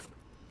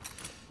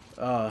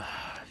 I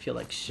feel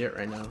like shit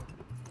right now.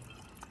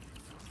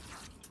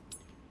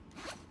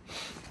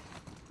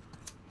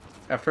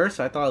 At first,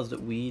 I thought it was the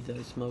weed that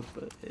I smoked,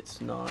 but it's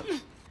not.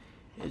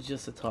 It's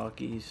just the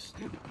talkies.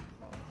 We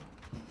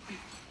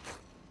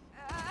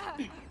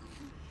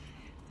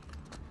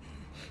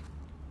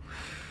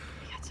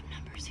got some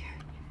numbers here.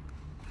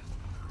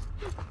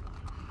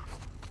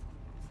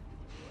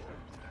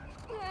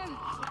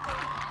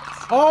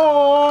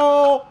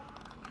 Oh!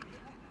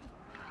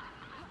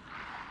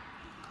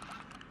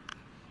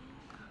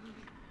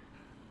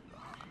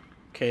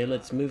 Okay,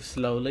 let's move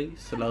slowly,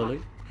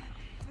 slowly.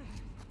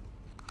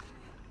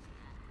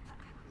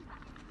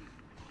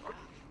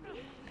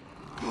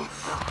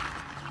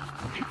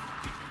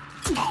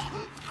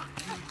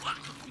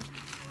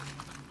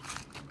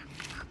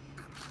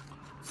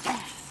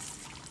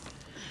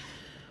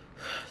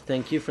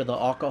 Thank you for the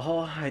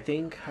alcohol, I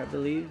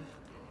believe.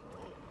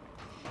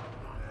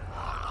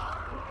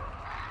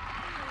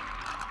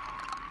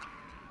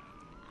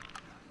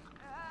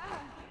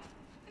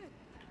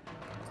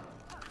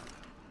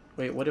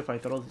 Wait, what if I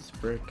throw this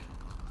brick?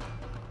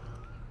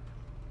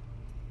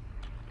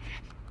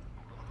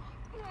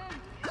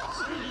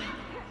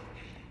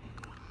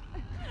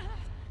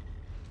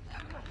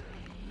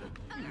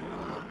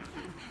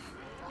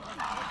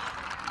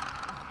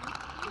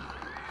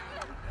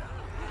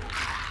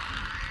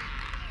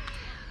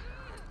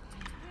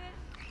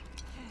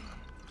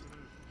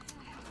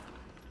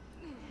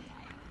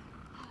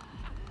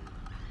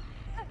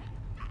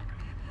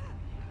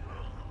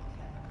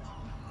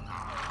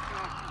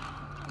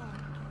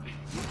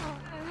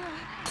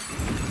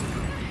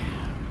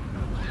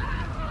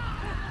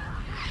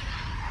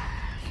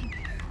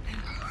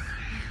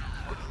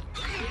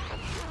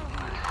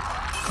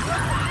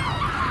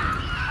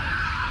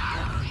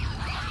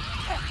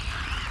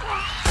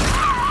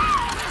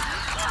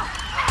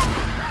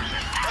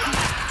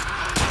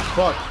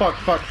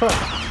 Fuck.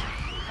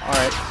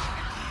 Alright.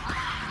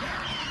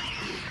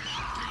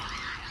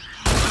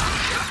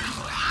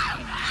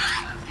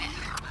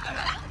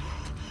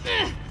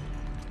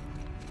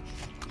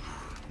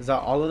 Is that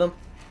all of them?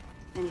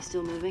 And he's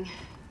still moving?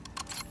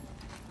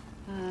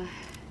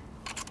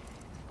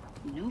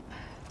 Nope.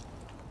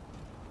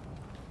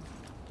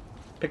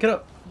 Pick it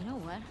up. You know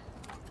what?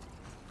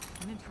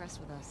 I'm impressed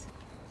with us.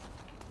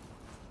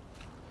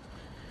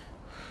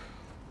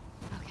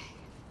 Okay.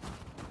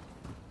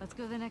 Let's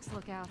go to the next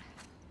lookout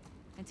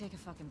and take a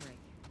fucking break.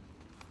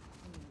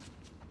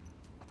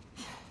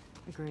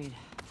 Agreed.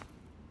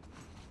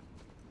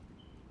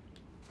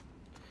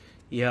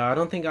 Yeah, I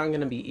don't think I'm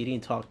gonna be eating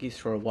talkies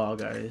for a while,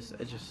 guys.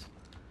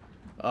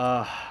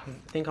 I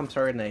think I'm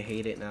starting to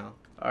hate it now.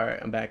 Alright,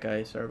 I'm back,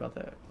 guys. Sorry about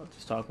that. I was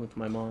just talking with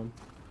my mom.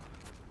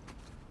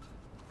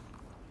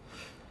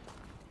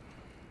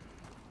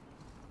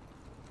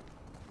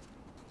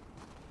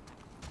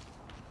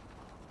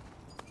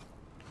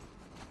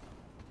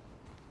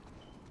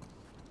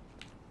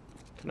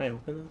 Can I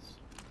open this?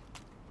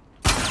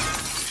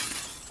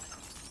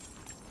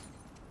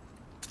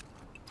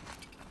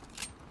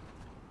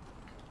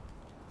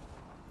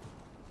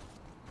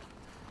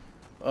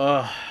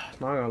 Ugh,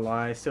 not gonna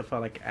lie, I still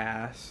felt like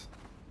ass.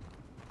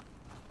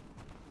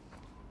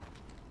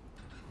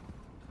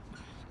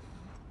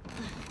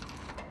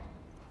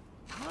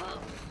 I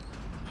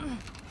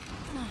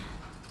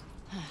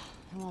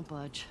won't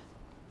budge.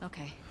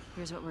 Okay,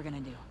 here's what we're gonna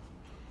do.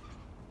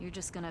 You're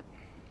just gonna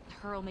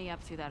hurl me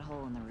up through that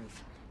hole in the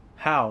roof.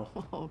 How?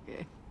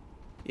 Okay.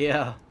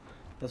 Yeah,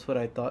 that's what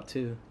I thought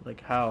too.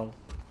 Like, how?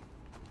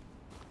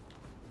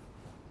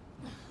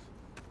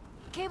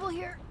 Cable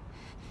here.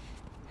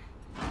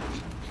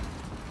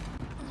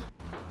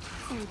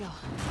 There we go.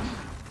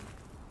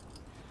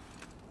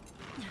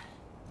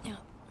 Yeah.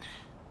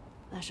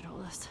 That should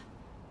hold us.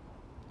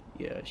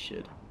 Yeah, it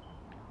should.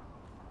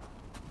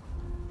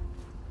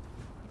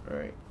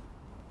 Alright.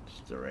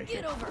 Still right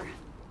here. Get over.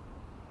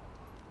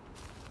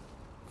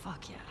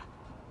 Fuck yeah.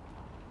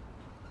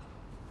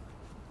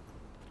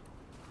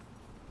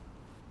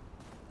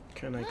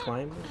 Can I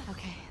climb it?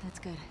 Okay, that's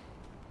good.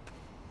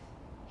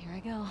 Here I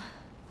go.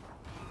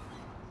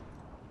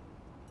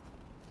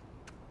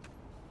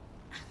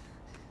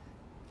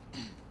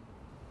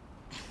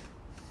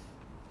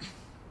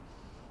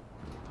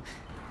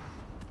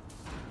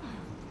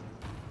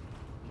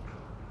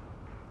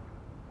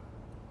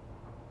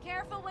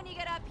 Careful when you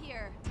get up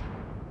here. It's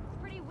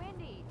pretty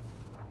windy.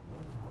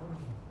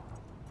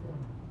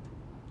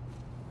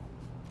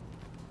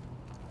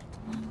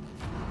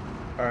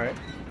 Alright.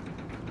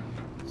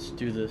 Let's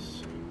do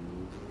this.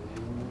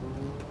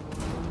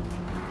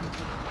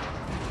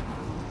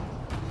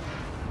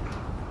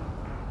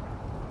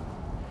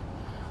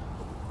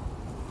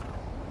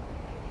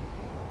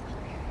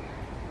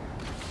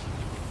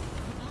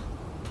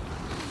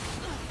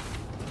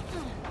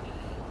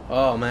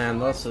 Oh man,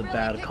 that's a Really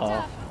bad picked call.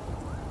 up.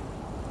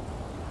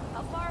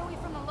 How far are we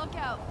from the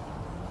lookout?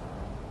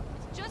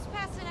 It's just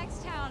past the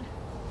next town.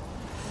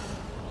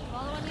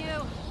 Following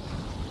you.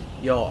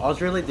 Yo, I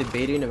was really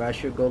debating if I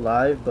should go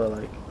live, but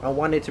like I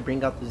wanted to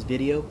bring out this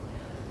video,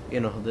 you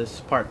know, this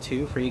part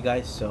 2 for you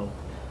guys, so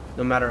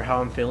no matter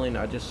how I'm feeling,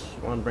 I just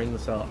want to bring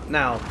this out.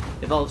 Now,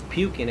 if I was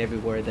puking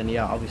everywhere, then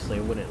yeah, obviously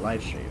I wouldn't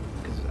live stream,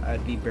 because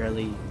I'd be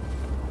barely,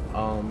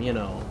 you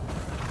know,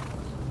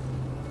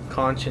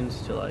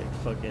 conscious to like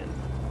fucking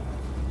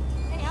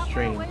Hey, how far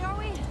stream. away are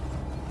we?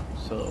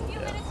 So Few yeah,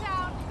 minutes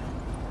out.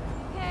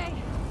 Okay.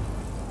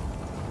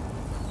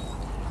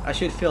 I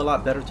should feel a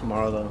lot better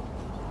tomorrow though.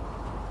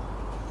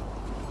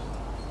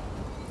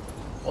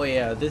 Oh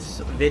yeah, this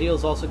video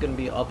is also going to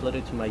be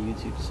uploaded to my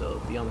YouTube,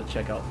 so be on the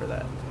checkout for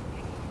that.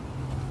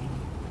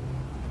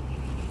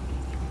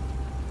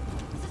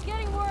 This is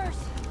getting worse.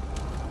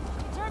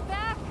 Turn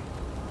back.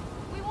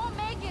 We won't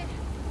make it.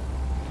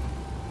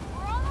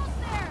 We're almost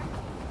there.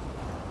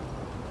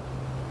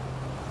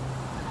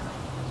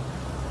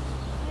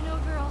 I know,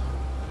 girl.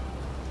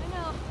 I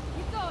know.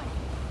 Keep going.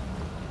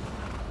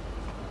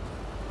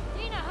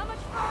 Dina, how much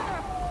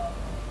further?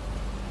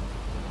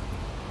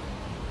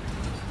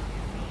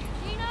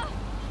 Dina?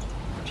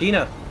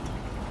 Gina!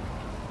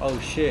 Oh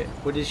shit,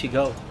 where did she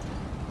go?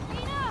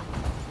 Dina!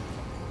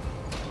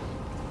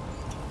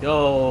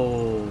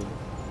 Yo!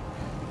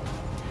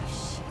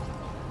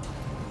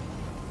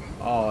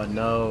 Oh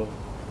no.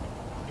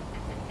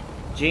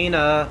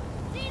 Gina!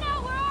 Dina,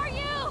 where are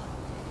you?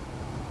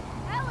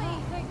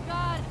 Ellie, thank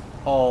God.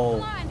 Come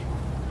Oh. on.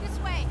 This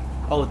way.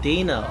 Oh,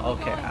 Dina. Where are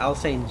we Okay, going? I was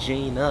saying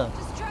Gina.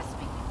 Just trust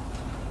me.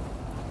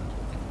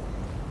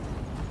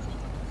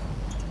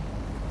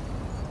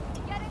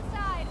 Get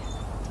inside.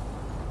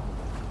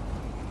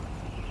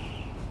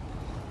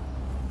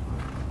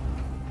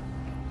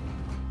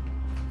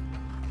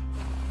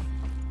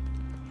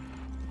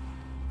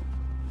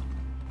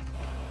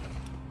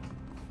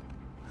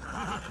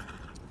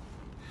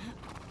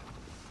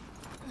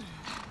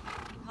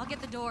 I'll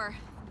get the door.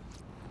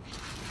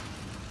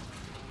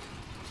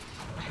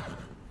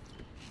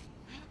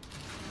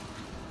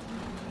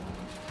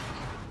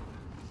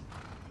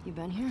 You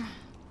been here?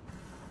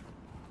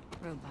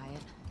 Rode by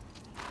it.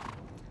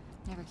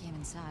 Never came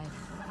inside.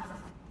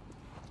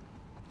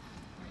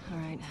 All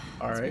right.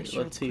 Alright, make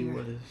sure let's it's see clear.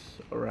 what is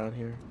around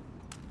here.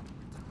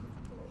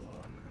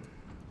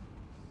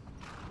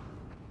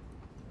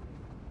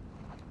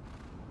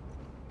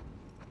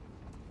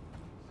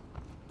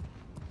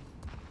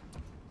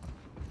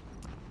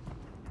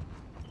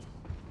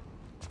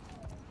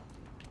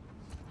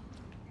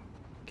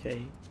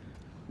 Okay,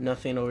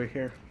 nothing over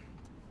here.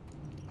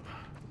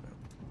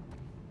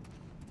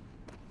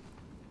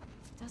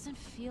 Doesn't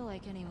feel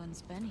like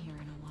anyone's been here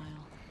in a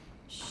while.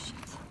 Shit.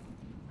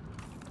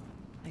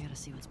 I gotta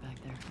see what's back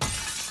there.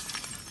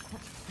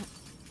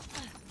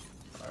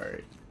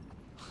 Alright,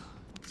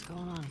 What's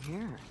going on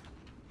here?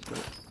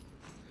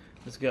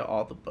 let's get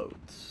all the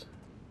boats.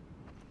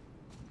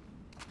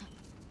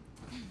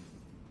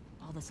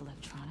 All this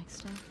electronic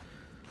stuff?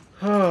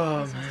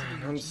 Oh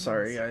man, I'm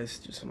sorry guys,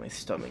 just my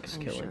stomach is Are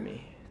you killing sure?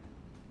 me.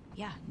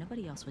 Yeah,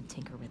 nobody else would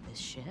tinker with this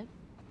shit.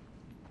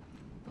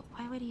 But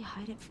why would he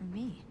hide it from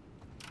me?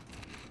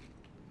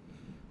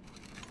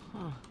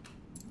 Huh.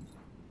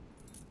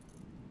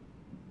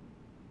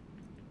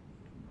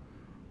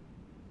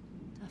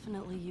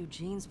 Definitely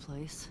Eugene's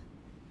place.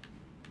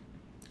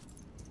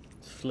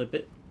 Let's flip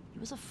it. He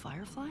was a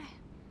firefly?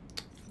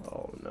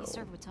 Oh no, He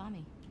served with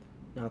Tommy.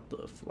 not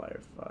the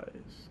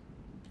fireflies.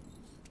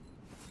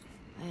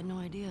 I had no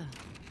idea.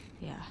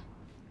 Yeah.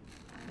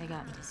 They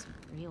got into some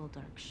real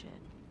dark shit.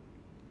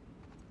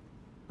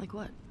 Like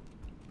what?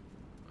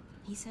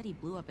 He said he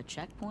blew up a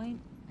checkpoint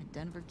at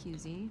Denver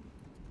QZ.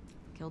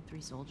 Killed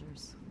 3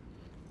 soldiers.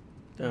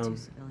 And 2 Damn,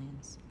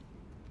 civilians.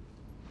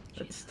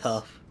 that's Jesus.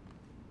 tough.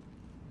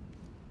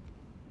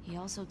 He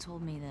also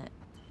told me that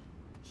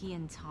he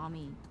and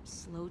Tommy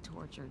slow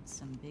tortured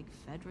some big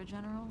Fedra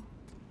general.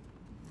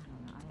 I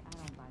don't know. I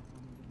don't buy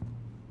Tommy.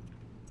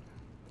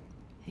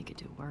 He could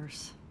do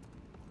worse.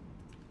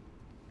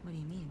 What do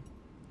you mean?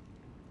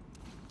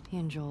 He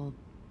and Joel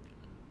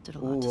did a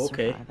lot Ooh, to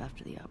okay. survive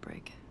after the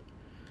outbreak.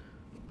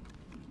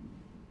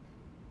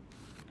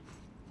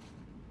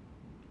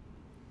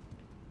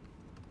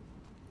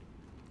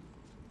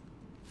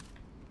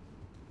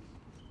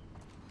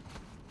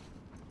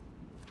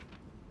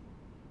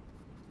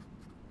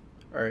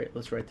 All right,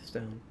 let's write this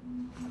down.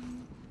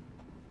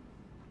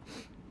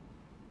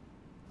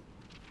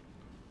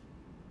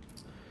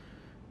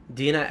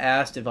 Dina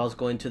asked if I was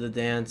going to the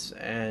dance,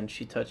 and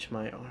she touched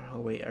my arm. Oh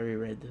wait, I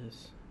reread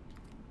this.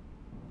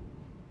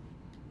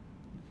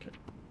 Okay.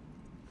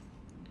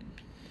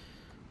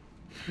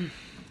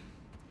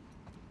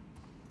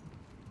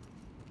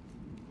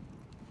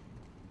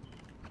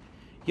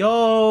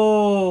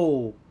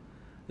 Yo,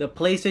 the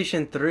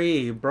PlayStation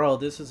 3, bro.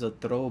 This is a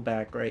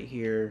throwback right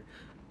here.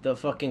 The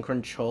fucking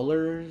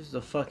controllers,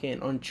 the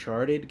fucking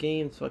Uncharted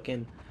games,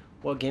 fucking,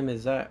 what game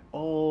is that?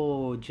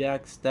 Oh,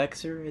 Jack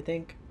Stexer, I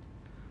think.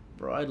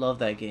 Bro, I love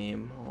that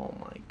game. Oh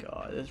my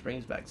god, this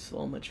brings back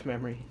so much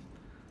memories.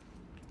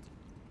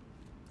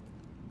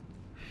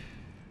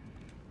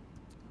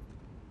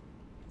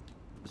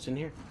 What's in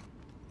here?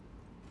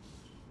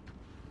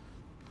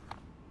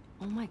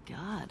 Oh my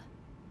god.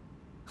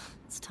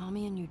 It's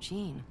Tommy and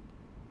Eugene.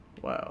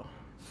 Wow.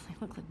 They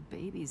look like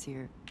babies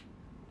here.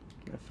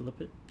 Can I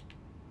flip it?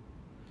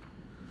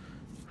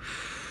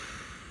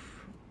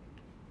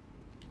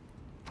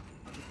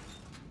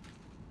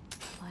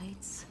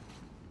 Lights,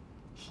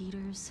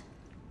 heaters.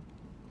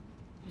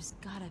 There's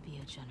gotta be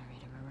a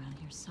generator around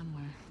here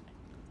somewhere.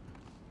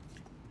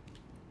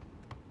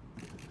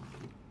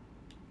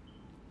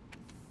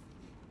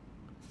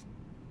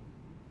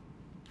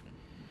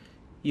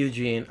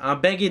 Eugene,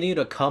 I'm begging you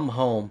to come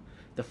home.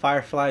 The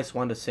Fireflies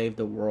want to save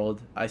the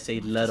world. I say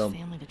Want let his them.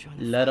 family to join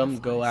the Let them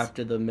go Fireflies.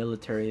 after the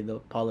military, the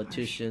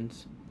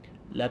politicians.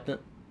 Let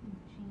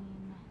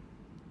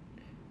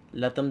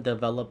them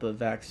develop a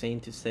vaccine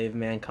to save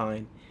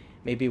mankind.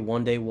 Maybe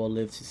one day we'll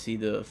live to see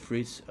the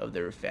fruits of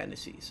their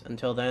fantasies.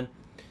 Until then,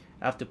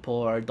 I have to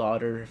pull our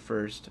daughter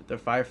first. The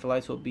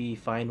Fireflies will be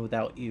fine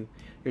without you.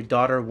 Your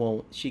daughter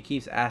won't. She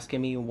keeps asking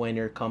me when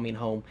you're coming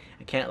home.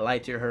 I can't lie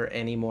to her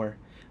anymore.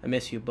 I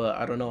miss you, but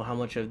I don't know how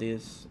much of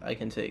this I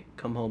can take.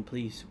 Come home,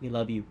 please. We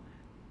love you.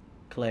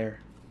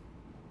 Claire.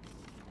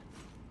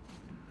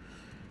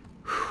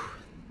 Whew,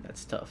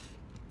 that's tough.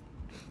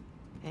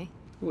 Hey.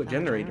 Ooh, a found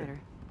generator.